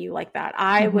bothering you like that.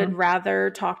 I would rather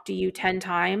talk to you 10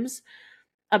 times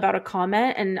about a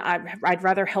comment, and I'd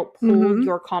rather help pull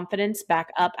your confidence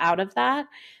back up out of that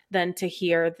than to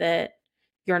hear that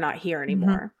you're not here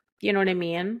anymore. You know what I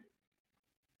mean?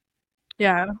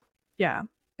 Yeah. Yeah.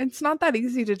 It's not that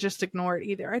easy to just ignore it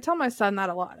either. I tell my son that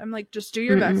a lot. I'm like, just do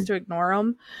your best to ignore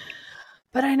them.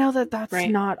 But I know that that's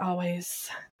not always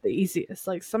the easiest.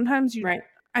 Like sometimes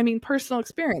I mean, personal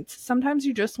experience. Sometimes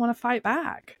you just want to fight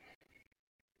back.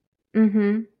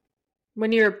 When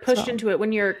you're pushed into it,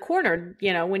 when you're cornered,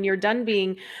 you know, when you're done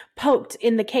being poked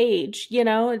in the cage, you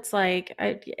know, it's like,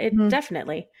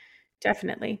 definitely.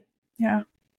 Yeah.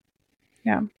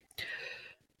 Yeah.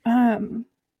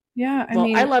 Yeah.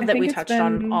 I love that we touched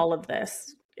on all of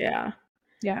this. Yeah.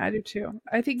 Yeah, I do too.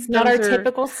 I think it's not our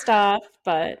typical stuff,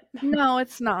 but no,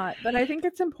 it's not. But I think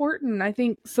it's important. I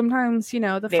think sometimes, you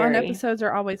know, the fun episodes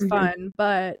are always fun,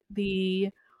 but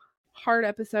the hard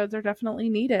episodes are definitely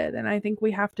needed, and I think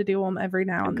we have to do them every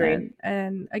now and then.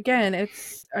 And again,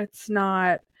 it's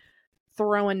not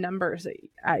throwing numbers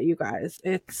at you guys.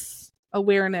 It's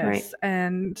awareness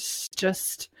and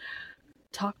just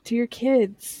talk to your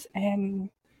kids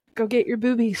and go get your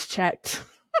boobies checked.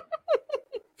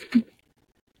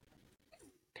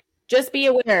 Just be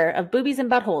aware of boobies and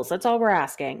buttholes. That's all we're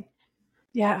asking.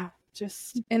 Yeah,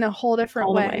 just in a whole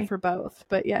different way for both.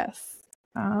 But yes.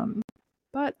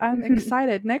 But I'm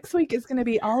excited. Next week is going to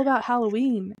be all about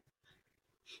Halloween.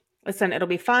 Listen, it'll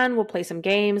be fun. We'll play some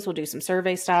games. We'll do some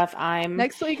survey stuff.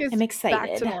 Next week is excited.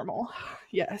 Back to normal.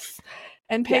 Yes.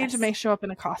 And Paige may show up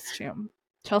in a costume.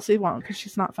 Chelsea won't because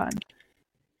she's not fun.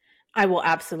 I will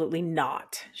absolutely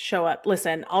not show up.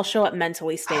 Listen, I'll show up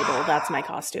mentally stable. That's my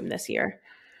costume this year.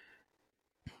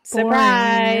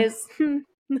 Surprise!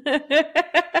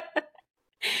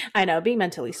 I know, being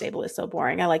mentally stable is so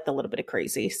boring. I like the little bit of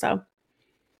crazy, so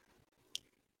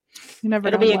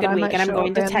it'll be a good week. And I'm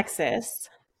going to Texas.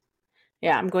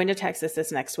 Yeah, I'm going to Texas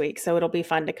this next week, so it'll be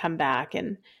fun to come back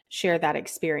and share that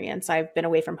experience. I've been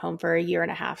away from home for a year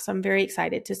and a half, so I'm very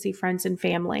excited to see friends and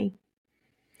family.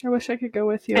 I wish I could go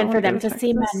with you. And for them to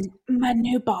see my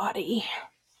new body.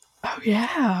 Oh,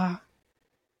 yeah.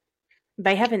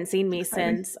 They haven't seen me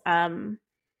since,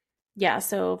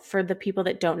 so for the people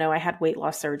that don't know, I had weight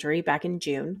loss surgery back in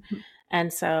June.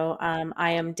 And so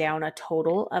I am down a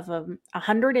total of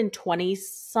 120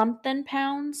 something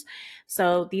pounds.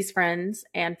 So these friends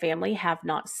and family have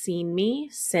not seen me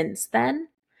since then.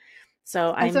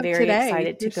 So As I'm of very today,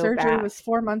 excited to your go surgery back. was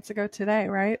 4 months ago today,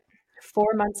 right?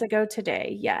 4 months ago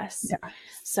today, yes. Yeah.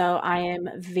 So I am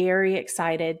very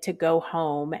excited to go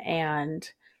home and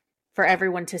for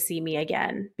everyone to see me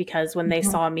again, because when they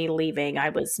saw me leaving, I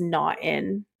was not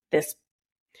in this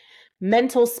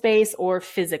mental space or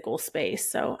physical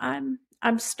space. So I'm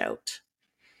stoked.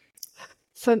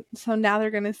 So now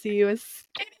they're gonna see you as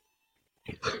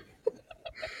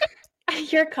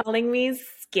You're calling me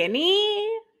skinny?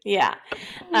 Yeah.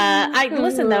 I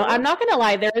listen though, I'm not gonna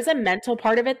lie, there is a mental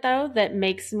part of it though that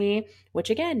makes me,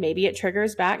 which again, maybe it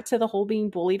triggers back to the whole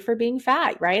being bullied for being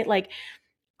fat, right? Like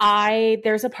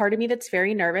there's a part of me that's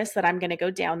very nervous that I'm gonna go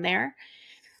down there.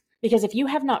 Because if you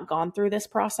have not gone through this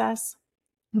process,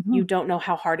 you don't know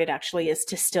how hard it actually is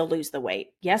to still lose the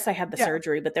weight. Yes, I had the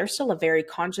surgery, but there's still a very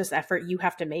conscious effort you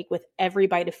have to make with every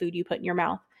bite of food you put in your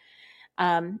mouth.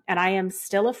 And I am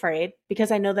still afraid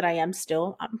because I know that I am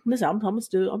still,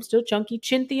 I'm still chunky.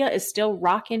 Cynthia is still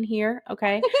rocking here.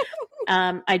 Okay.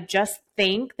 I just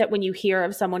think that when you hear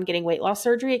of someone getting weight loss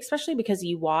surgery, especially because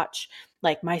you watch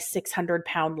like My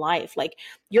 600-Pound Life, like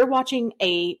you're watching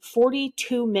a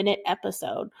 42-minute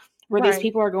episode where these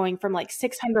people are going from like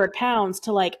 600 pounds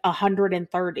to like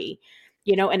 130,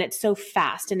 and it's so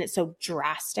fast and it's so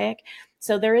drastic.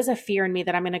 So there is a fear in me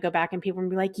that I'm going to go back and people will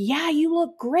be like, yeah, you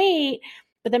look great.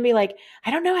 But then be like,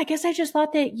 I don't know. I guess I just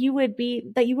thought that you would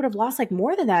have lost like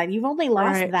more than that. You've only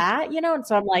lost that, And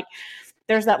so I'm like,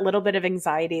 there's that little bit of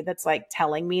anxiety that's like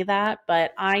telling me that.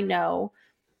 But I know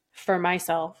for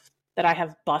myself that I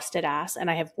have busted ass and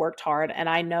I have worked hard and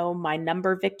I know my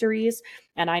number victories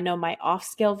and I know my off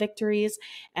scale victories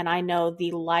and I know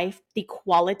the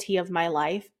quality of my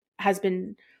life has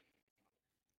been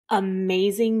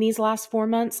amazing these last 4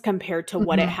 months compared to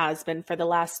what it has been for the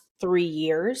last 3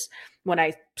 years when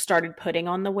I started putting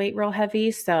on the weight real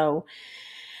heavy. So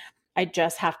I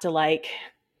just have to like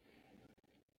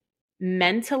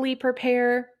mentally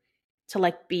prepare to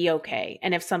like be okay.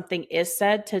 And if something is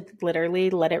said, to literally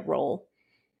let it roll.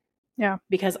 Yeah.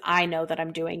 Because I know that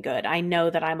I'm doing good. I know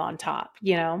that I'm on top,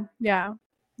 Yeah. Yeah.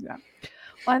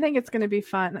 Well, I think it's going to be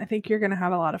fun. I think you're going to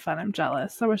have a lot of fun. I'm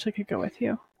jealous. I wish I could go with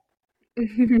you.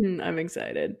 I'm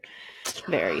excited.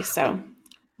 Very. So,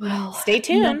 well, stay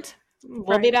tuned.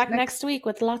 We'll be back next week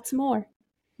with lots more.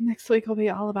 Next week will be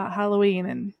all about Halloween,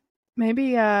 and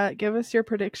maybe give us your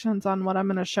predictions on what I'm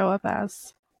going to show up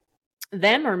as.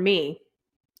 Them or me?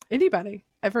 Anybody.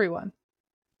 Everyone.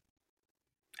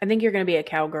 I think you're going to be a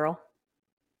cowgirl.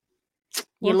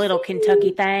 You little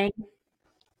Kentucky thing.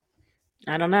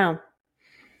 I don't know.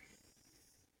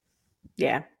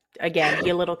 Yeah. Again,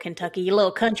 you little Kentucky, you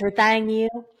little country thing, you.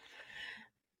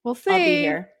 We'll see. I'll be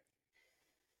here.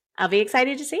 I'll be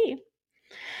excited to see you.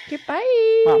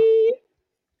 Goodbye. Well,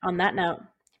 on that note,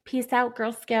 peace out,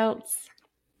 Girl Scouts.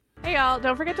 Hey, y'all.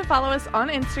 Don't forget to follow us on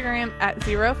Instagram at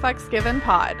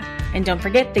 @0fucksgivenpod. And don't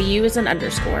forget the U is an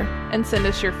underscore. And send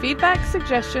us your feedback,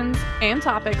 suggestions, and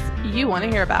topics you want to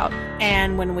hear about.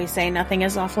 And when we say nothing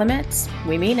is off limits,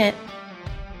 we mean it.